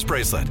diamond tennis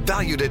bracelet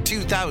valued at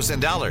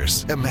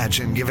 $2,000.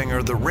 Imagine giving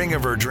her the ring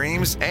of her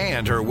dreams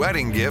and her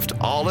wedding gift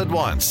all at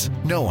once.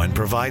 No one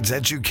provides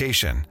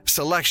education,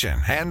 selection,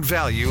 and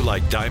value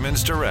like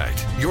Diamonds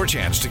Direct. Your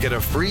chance to get a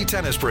free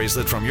tennis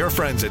bracelet from your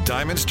friends at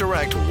Diamonds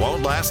Direct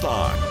won't last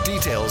long.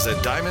 Details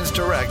at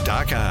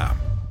diamondsdirect.com.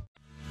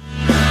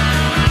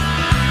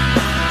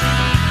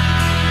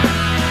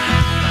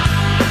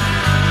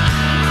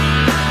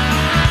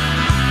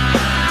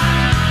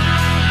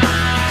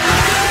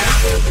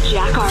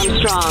 Jack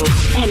Armstrong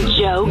and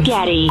Joe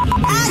Getty. The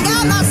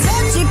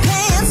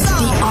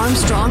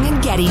Armstrong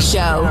and Getty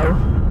Show.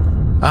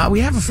 We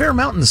have a fair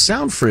amount in the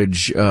sound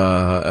fridge.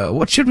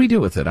 What should we do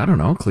with it? I don't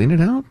know. Clean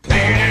it out?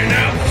 Cleaning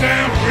out the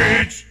sound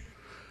fridge.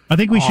 I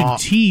think we should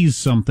tease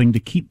something to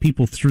keep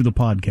people through the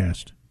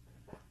podcast.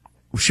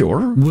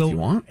 Sure.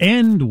 We'll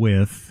end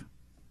with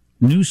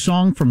new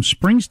song from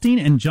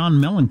Springsteen and John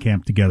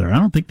Mellencamp together. I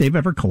don't think they've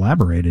ever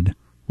collaborated.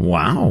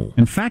 Wow.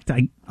 In fact,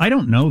 I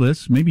don't know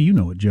this. Maybe you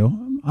know it,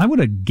 Joe. I would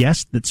have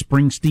guessed that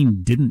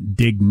Springsteen didn't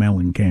dig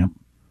Mellencamp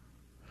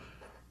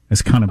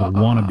as kind of a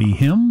wannabe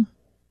him.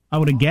 I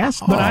would have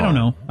guessed, but I don't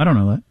know. I don't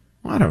know that.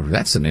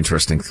 That's an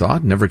interesting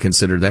thought. Never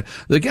considered that.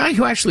 The guy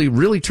who actually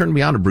really turned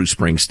me on to Bruce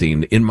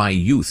Springsteen in my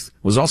youth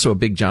was also a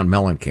big John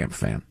Mellencamp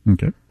fan.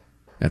 Okay.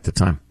 At the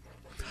time.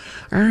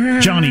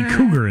 Johnny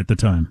Cougar at the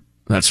time.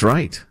 That's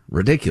right.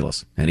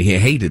 Ridiculous. And he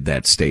hated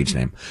that stage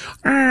name.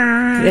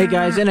 Hey,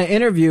 guys, in an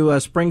interview,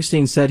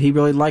 Springsteen said he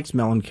really likes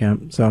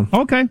Mellencamp. So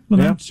okay. Well,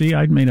 yeah. See,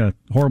 I made a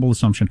horrible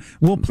assumption.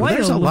 We'll play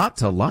There's a lot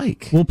to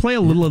like. We'll play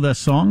a little of that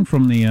song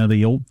from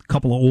the old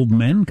couple of old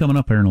men coming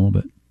up here in a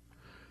little bit.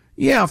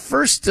 Yeah,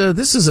 first,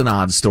 this is an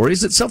odd story.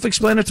 Is it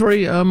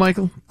self-explanatory,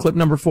 Michael? Clip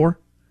number 4?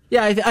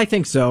 Yeah, I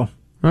think so.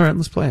 All right,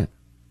 let's play it.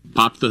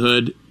 Popped the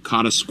hood,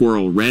 caught a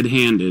squirrel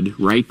red-handed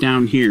right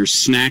down here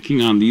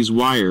snacking on these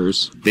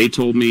wires. They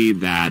told me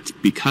that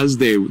because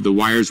the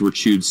wires were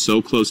chewed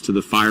so close to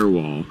the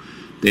firewall,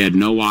 they had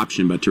no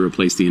option but to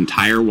replace the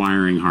entire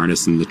wiring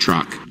harness in the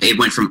truck. It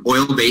went from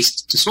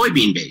oil-based to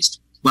soybean-based.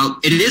 Well,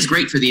 it is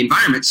great for the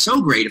environment,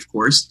 so great, of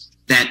course,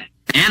 that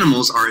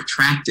animals are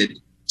attracted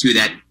to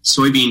that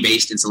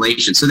soybean-based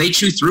insulation, so they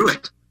chew through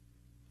it.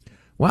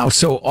 Wow,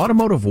 so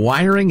automotive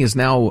wiring is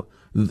now...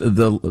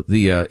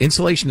 The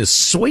insulation is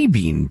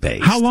soybean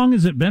based. How long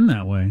has it been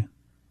that way?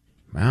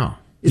 Wow.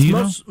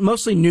 It's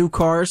mostly new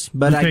cars,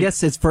 but I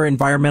guess it's for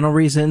environmental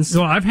reasons.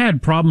 Well, I've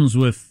had problems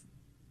with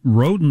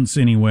rodents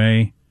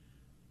anyway.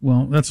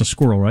 Well, that's a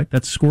squirrel, right?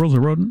 That's squirrel's a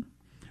rodent?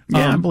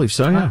 Yeah, I believe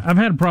so, yeah. I've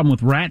had a problem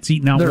with rats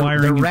eating out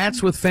wiring. They're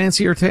rats with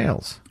fancier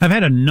tails. I've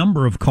had a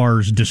number of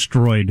cars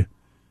destroyed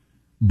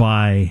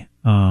by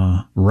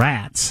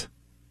rats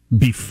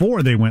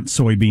before they went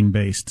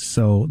soybean-based,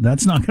 so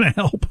that's not going to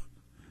help.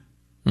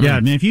 Yeah,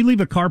 I mean, if you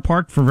leave a car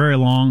parked for very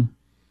long,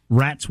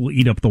 rats will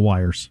eat up the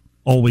wires.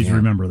 Always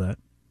remember that.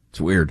 It's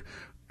weird.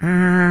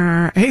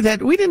 Hey,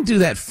 we didn't do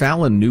that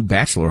Fallon new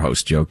Bachelor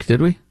host joke,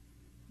 did we?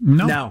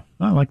 No.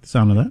 I like the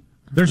sound of that.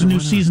 There's a new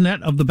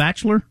seasonette of The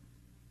Bachelor.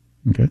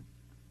 Okay.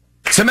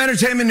 Some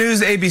entertainment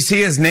news.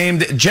 ABC has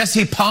named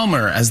Jesse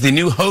Palmer as the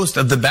new host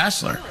of The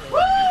Bachelor.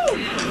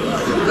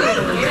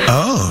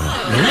 Oh.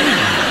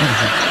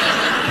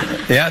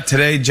 Yeah,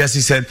 today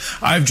Jesse said,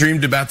 I've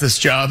dreamed about this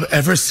job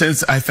ever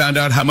since I found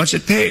out how much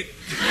it paid.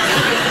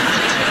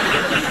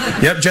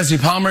 Yep, Jesse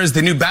Palmer is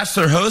the new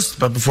Bachelor host,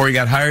 but before he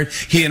got hired,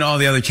 he and all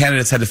the other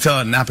candidates had to fill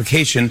out an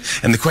application,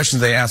 and the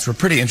questions they asked were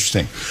pretty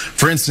interesting.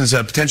 For instance,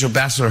 potential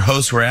Bachelor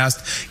hosts were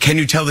asked, can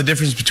you tell the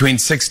difference between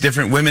 6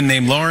 different women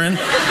named Lauren?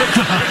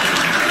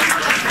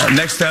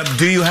 Next up,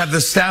 do you have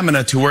the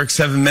stamina to work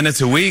 7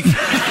 minutes a week?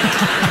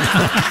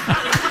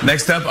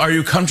 Next up, are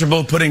you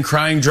comfortable putting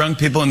crying drunk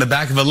people in the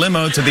back of a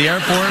limo to the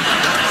airport?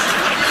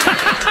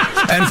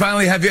 And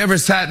finally, have you ever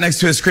sat next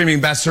to a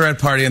screaming bachelorette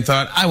party and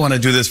thought, I want to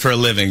do this for a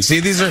living? See,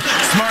 these are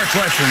smart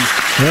questions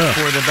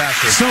for The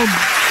Bachelor. So,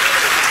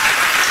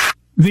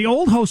 the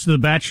old host of The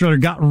Bachelor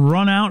got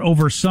run out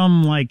over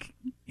some,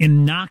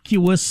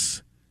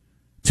 innocuous,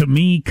 to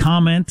me,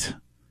 comment.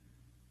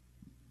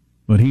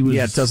 But he was...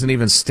 Yeah, it doesn't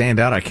even stand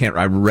out.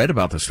 I read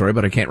about the story,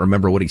 but I can't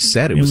remember what he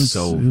said. It was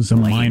a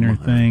minor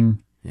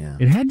thing. Yeah.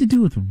 It had to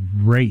do with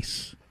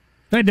race.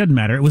 That doesn't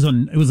matter. It was a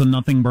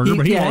nothing burger,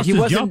 but he lost his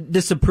wasn't job.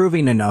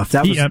 Disapproving enough.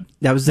 That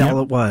was all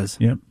it was.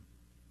 Yep.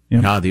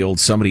 The old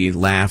somebody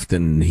laughed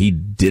and he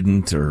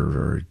didn't,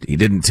 or he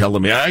didn't tell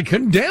them, I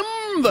condemn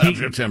that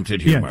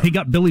attempted humor. Yeah, he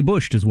got Billy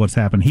Bushed is what's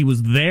happened. He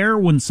was there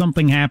when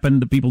something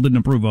happened that people didn't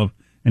approve of,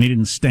 and he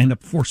didn't stand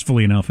up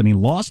forcefully enough, and he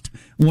lost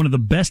one of the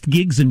best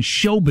gigs in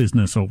show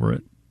business over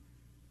it.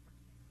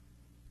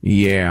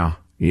 Yeah.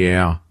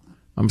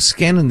 I'm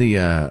scanning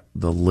the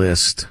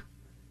list.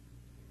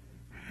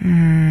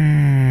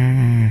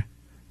 I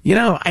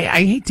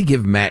hate to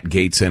give Matt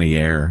Gaetz any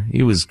air.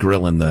 He was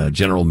grilling the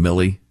General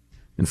Milley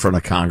in front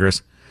of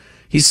Congress.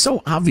 He's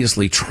so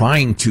obviously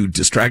trying to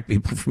distract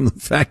people from the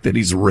fact that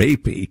he's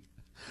rapey.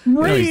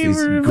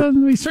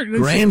 He's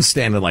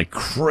grandstanding like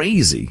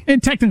crazy.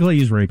 And technically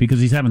he's rapey because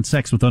he's having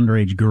sex with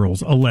underage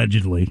girls,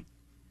 allegedly.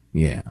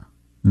 Yeah.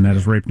 And that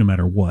is rape no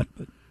matter what.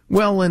 But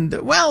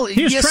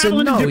he was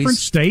traveling to different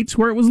states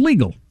where it was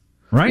legal.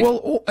 Right.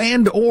 Well,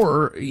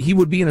 or he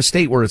would be in a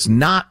state where it's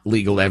not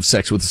legal to have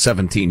sex with a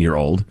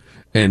 17-year-old.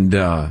 And,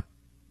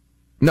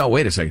 no,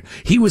 wait a second.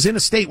 He was in a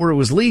state where it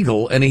was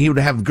legal, and he would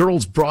have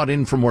girls brought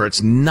in from where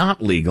it's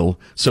not legal,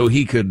 so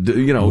he could,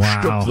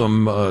 strip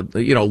them,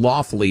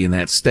 lawfully in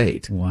that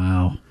state.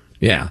 Wow.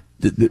 Yeah.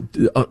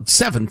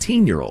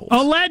 17-year-olds.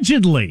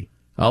 Allegedly.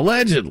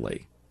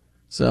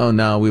 So,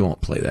 no, we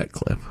won't play that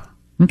clip.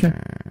 Okay.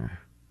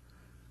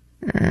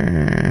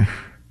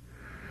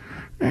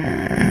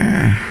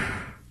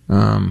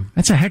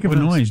 That's a heck of a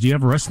noise. Do you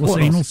have restless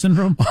anal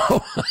syndrome?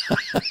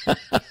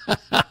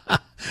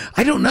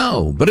 I don't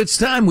know, but it's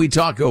time we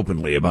talk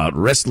openly about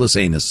restless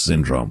anus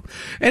syndrome.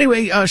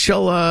 Anyway,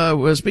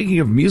 speaking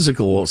of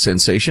musical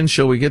sensations,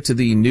 shall we get to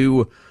the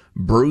new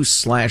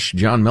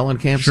Bruce/John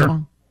Mellencamp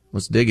song?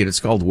 Let's dig it. It's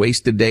called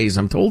Wasted Days.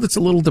 I'm told it's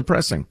a little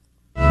depressing.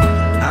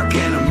 How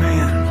can a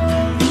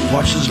man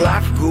watch his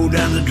life go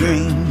down the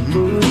drain?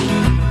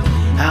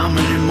 How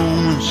many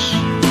moments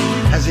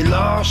has he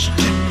lost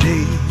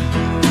today?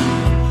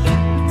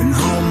 And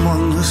who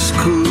among us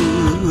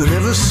could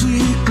ever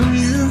see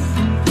clear?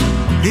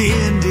 The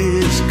end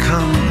is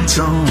coming, it's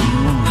almost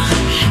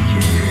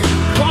here.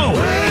 Whoa!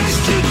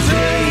 Wasted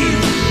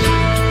days.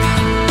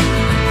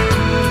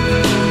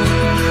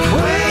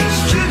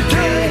 Wasted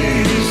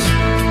days.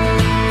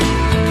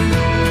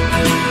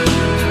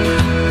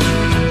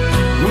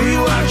 We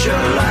watch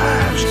our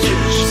lives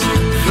just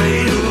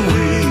fade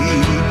away.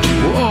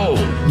 Whoa!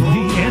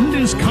 The end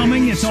is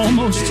coming, it's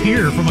almost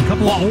here from a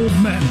couple of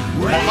old men.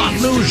 A hot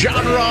new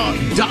genre,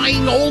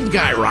 dying old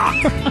guy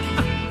rock.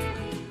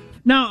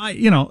 Now,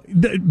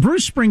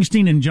 Bruce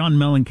Springsteen and John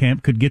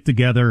Mellencamp could get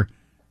together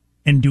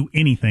and do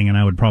anything, and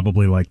I would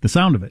probably like the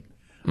sound of it.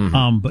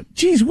 Mm-hmm. But,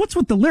 geez, what's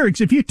with the lyrics?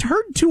 If you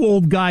heard two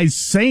old guys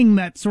saying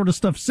that sort of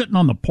stuff sitting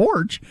on the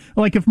porch,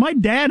 like if my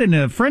dad and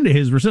a friend of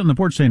his were sitting on the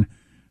porch saying,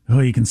 oh,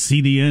 you can see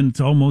the end,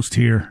 it's almost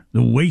here,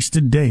 the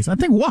wasted days. I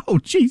think, wow,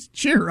 geez,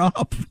 cheer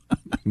up.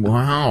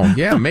 Wow,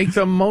 yeah, make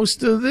the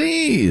most of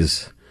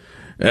these.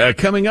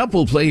 Coming up,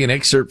 we'll play an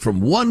excerpt from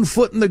 1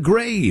 Foot in the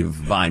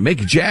Grave by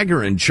Mick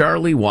Jagger and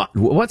Charlie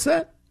What's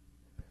that?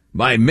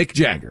 By Mick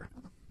Jagger.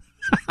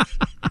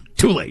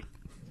 Too late.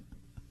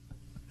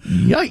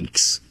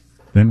 Yikes.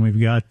 Then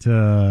we've got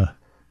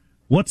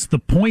What's the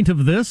point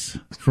of this?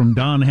 From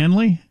Don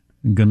Henley.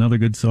 Another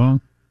good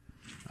song.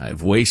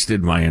 I've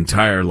Wasted My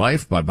Entire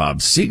Life by Bob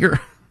Seger.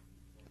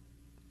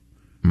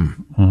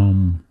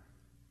 Another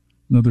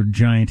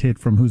giant hit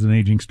from Who's an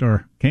Aging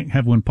Star. Can't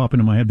have one pop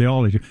into my head. They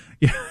all age.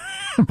 Yeah,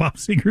 Bob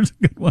Seger's a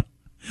good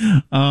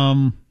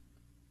one.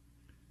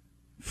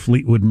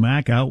 Fleetwood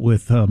Mac out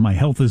with My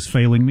Health Is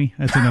Failing Me.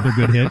 That's another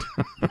good hit.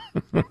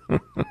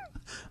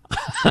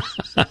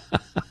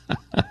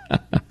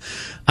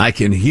 I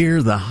can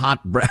hear the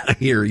hot breath.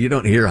 Here, you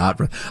don't hear hot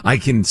breath. I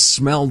can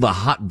smell the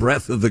hot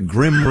breath of the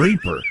Grim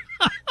Reaper.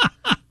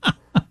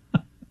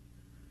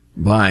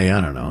 By,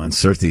 I don't know,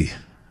 insert the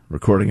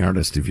recording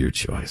artist of your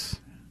choice.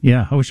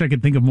 Yeah, I wish I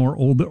could think of more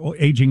old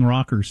aging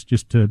rockers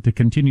just to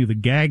continue the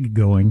gag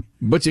going.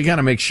 But you got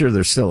to make sure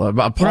they're still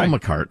Paul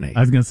McCartney. I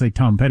was going to say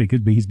Tom Petty,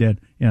 could be, he's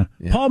dead. Yeah.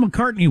 Paul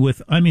McCartney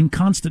with I'm in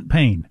Constant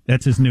Pain.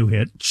 That's his new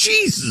hit.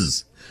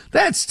 Jesus,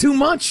 that's too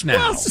much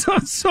now.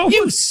 Well,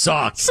 you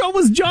suck. So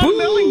was John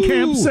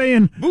Mellencamp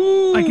saying,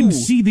 I can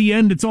see the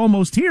end, it's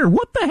almost here.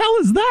 What the hell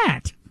is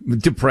that?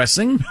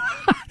 Depressing.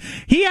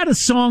 He had a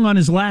song on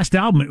his last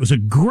album. It was a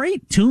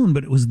great tune,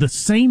 but it was the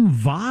same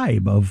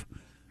vibe of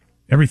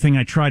Everything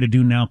I Try to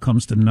Do Now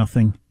Comes to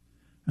Nothing.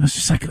 I was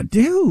just like, oh,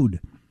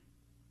 dude.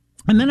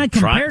 And then I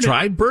compared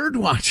Try bird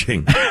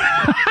watching.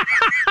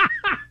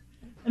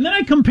 And then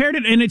I compared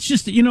it, and it's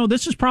just,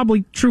 this is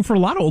probably true for a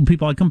lot of old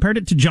people. I compared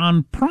it to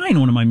John Prine,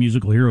 one of my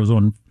musical heroes,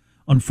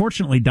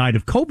 unfortunately died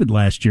of COVID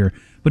last year.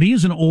 But he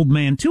is an old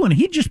man, too, and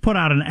he just put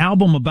out an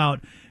album about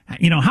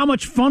how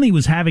much fun he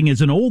was having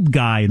as an old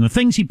guy and the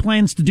things he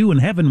plans to do in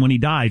heaven when he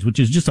dies, which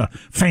is just a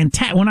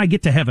fantastic. When I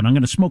get to heaven, I'm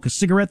going to smoke a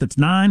cigarette that's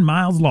 9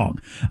 miles long.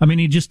 I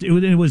mean,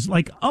 it was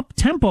like up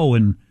tempo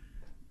and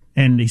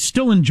he's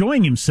still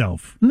enjoying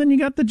himself. And then you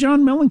got the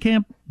John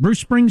Mellencamp,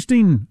 Bruce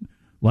Springsteen.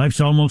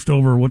 Life's almost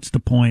over. What's the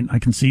point? I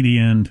can see the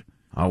end.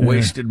 I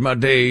wasted my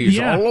days.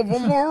 Yeah. All of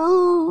them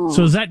are.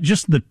 So is that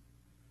just the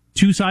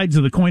two sides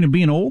of the coin of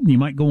being old? And you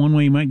might go one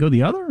way, you might go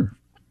the other.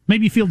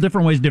 Maybe you feel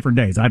different ways, different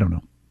days. I don't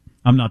know.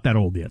 I'm not that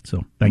old yet,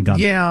 so thank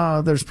God.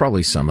 Yeah, there's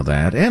probably some of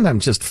that. And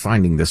I'm just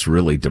finding this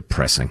really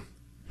depressing.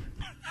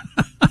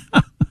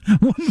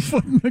 1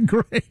 foot in the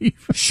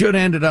grave. Should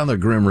end it on the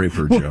Grim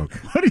Reaper joke.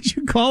 What did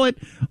you call it?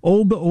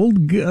 Old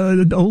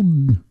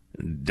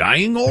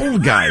dying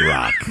old guy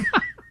rock.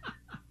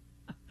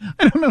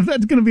 I don't know if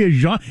that's going to be a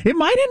genre. It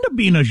might end up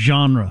being a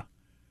genre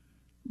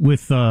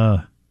with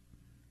all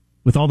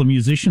the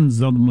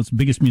musicians, all the most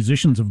biggest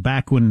musicians of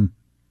back when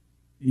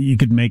you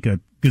could make a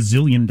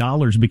gazillion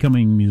dollars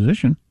becoming a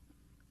musician.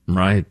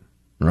 Right.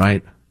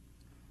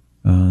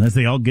 As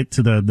they all get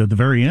to the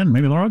very end,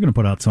 maybe they're all going to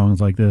put out songs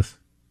like this.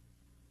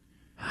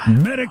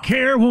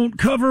 Medicare won't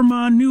cover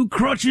my new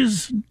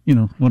crutches.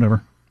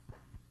 Whatever.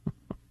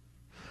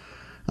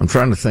 I'm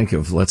trying to think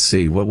of, let's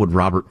see, what would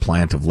Robert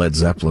Plant of Led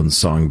Zeppelin's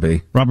song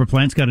be? Robert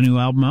Plant's got a new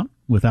album out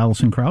with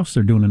Alison Krauss.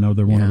 They're doing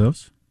another one of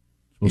those.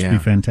 Supposed to be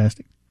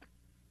fantastic.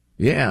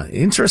 Yeah,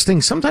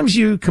 interesting. Sometimes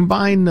you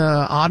combine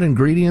odd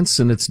ingredients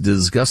and it's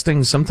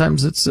disgusting.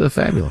 Sometimes it's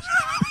fabulous.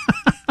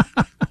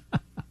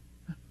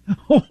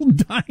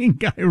 Old dying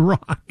guy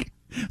rock.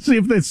 See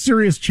if that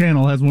Sirius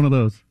Channel has one of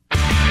those.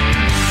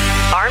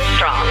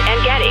 Armstrong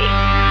and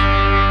Getty.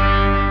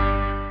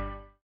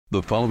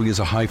 The following is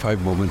a high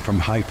five moment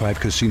from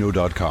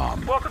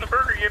highfivecasino.com. Welcome to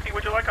Burger Yippee.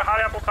 Would you like a hot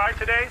apple pie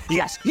today?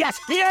 Yes, yeah,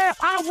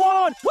 I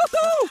won!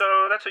 Woohoo!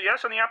 So that's a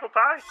yes on the apple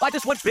pie? I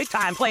just went big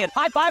time playing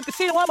High Five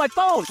Casino on my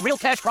phone. Real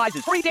cash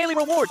prizes, free daily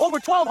rewards, over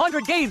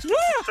 1,200 games. Yeah!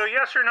 So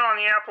yes or no on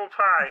the apple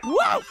pie?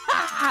 Whoa!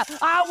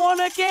 I won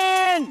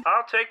again!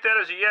 I'll take that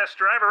as a yes.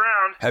 Drive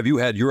around. Have you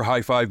had your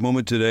high five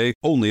moment today?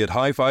 Only at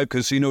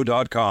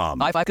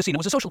highfivecasino.com. High Five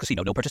Casino is a social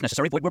casino. No purchase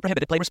necessary. Void where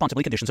prohibited. Play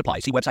responsibly. Conditions apply.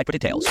 See website for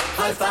details.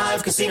 High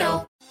Five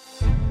Casino.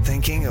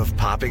 Thinking of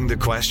popping the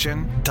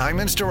question?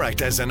 Diamonds Direct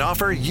has an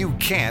offer you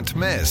can't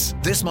miss.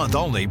 This month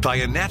only, buy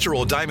a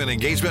natural diamond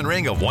engagement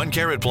ring of 1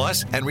 carat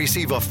plus and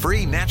receive a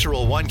free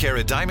natural 1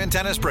 carat diamond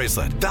tennis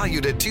bracelet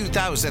valued at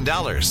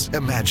 $2,000.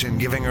 Imagine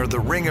giving her the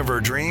ring of her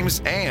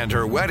dreams and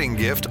her wedding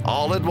gift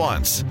all at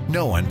once.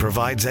 No one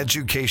provides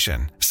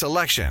education,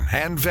 selection,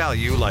 and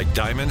value like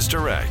Diamonds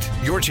Direct.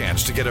 Your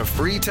chance to get a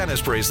free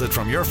tennis bracelet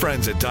from your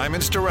friends at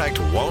Diamonds Direct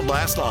won't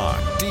last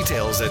long.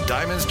 Details at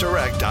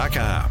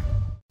diamondsdirect.com.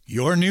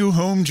 Your new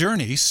home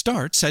journey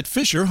starts at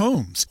Fisher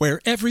Homes,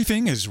 where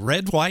everything is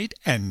red, white,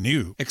 and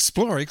new.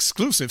 Explore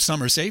exclusive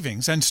summer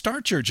savings and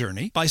start your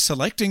journey by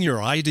selecting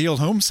your ideal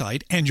home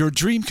site and your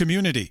dream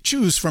community.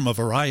 Choose from a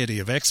variety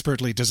of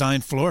expertly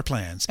designed floor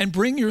plans and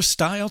bring your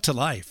style to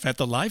life at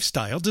the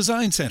Lifestyle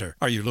Design Center.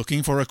 Are you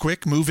looking for a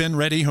quick move-in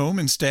ready home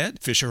instead?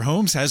 Fisher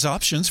Homes has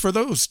options for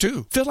those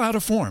too. Fill out a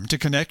form to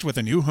connect with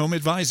a new home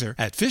advisor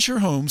at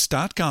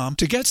fisherhomes.com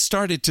to get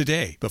started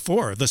today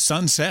before the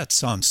sun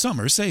sets on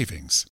summer savings.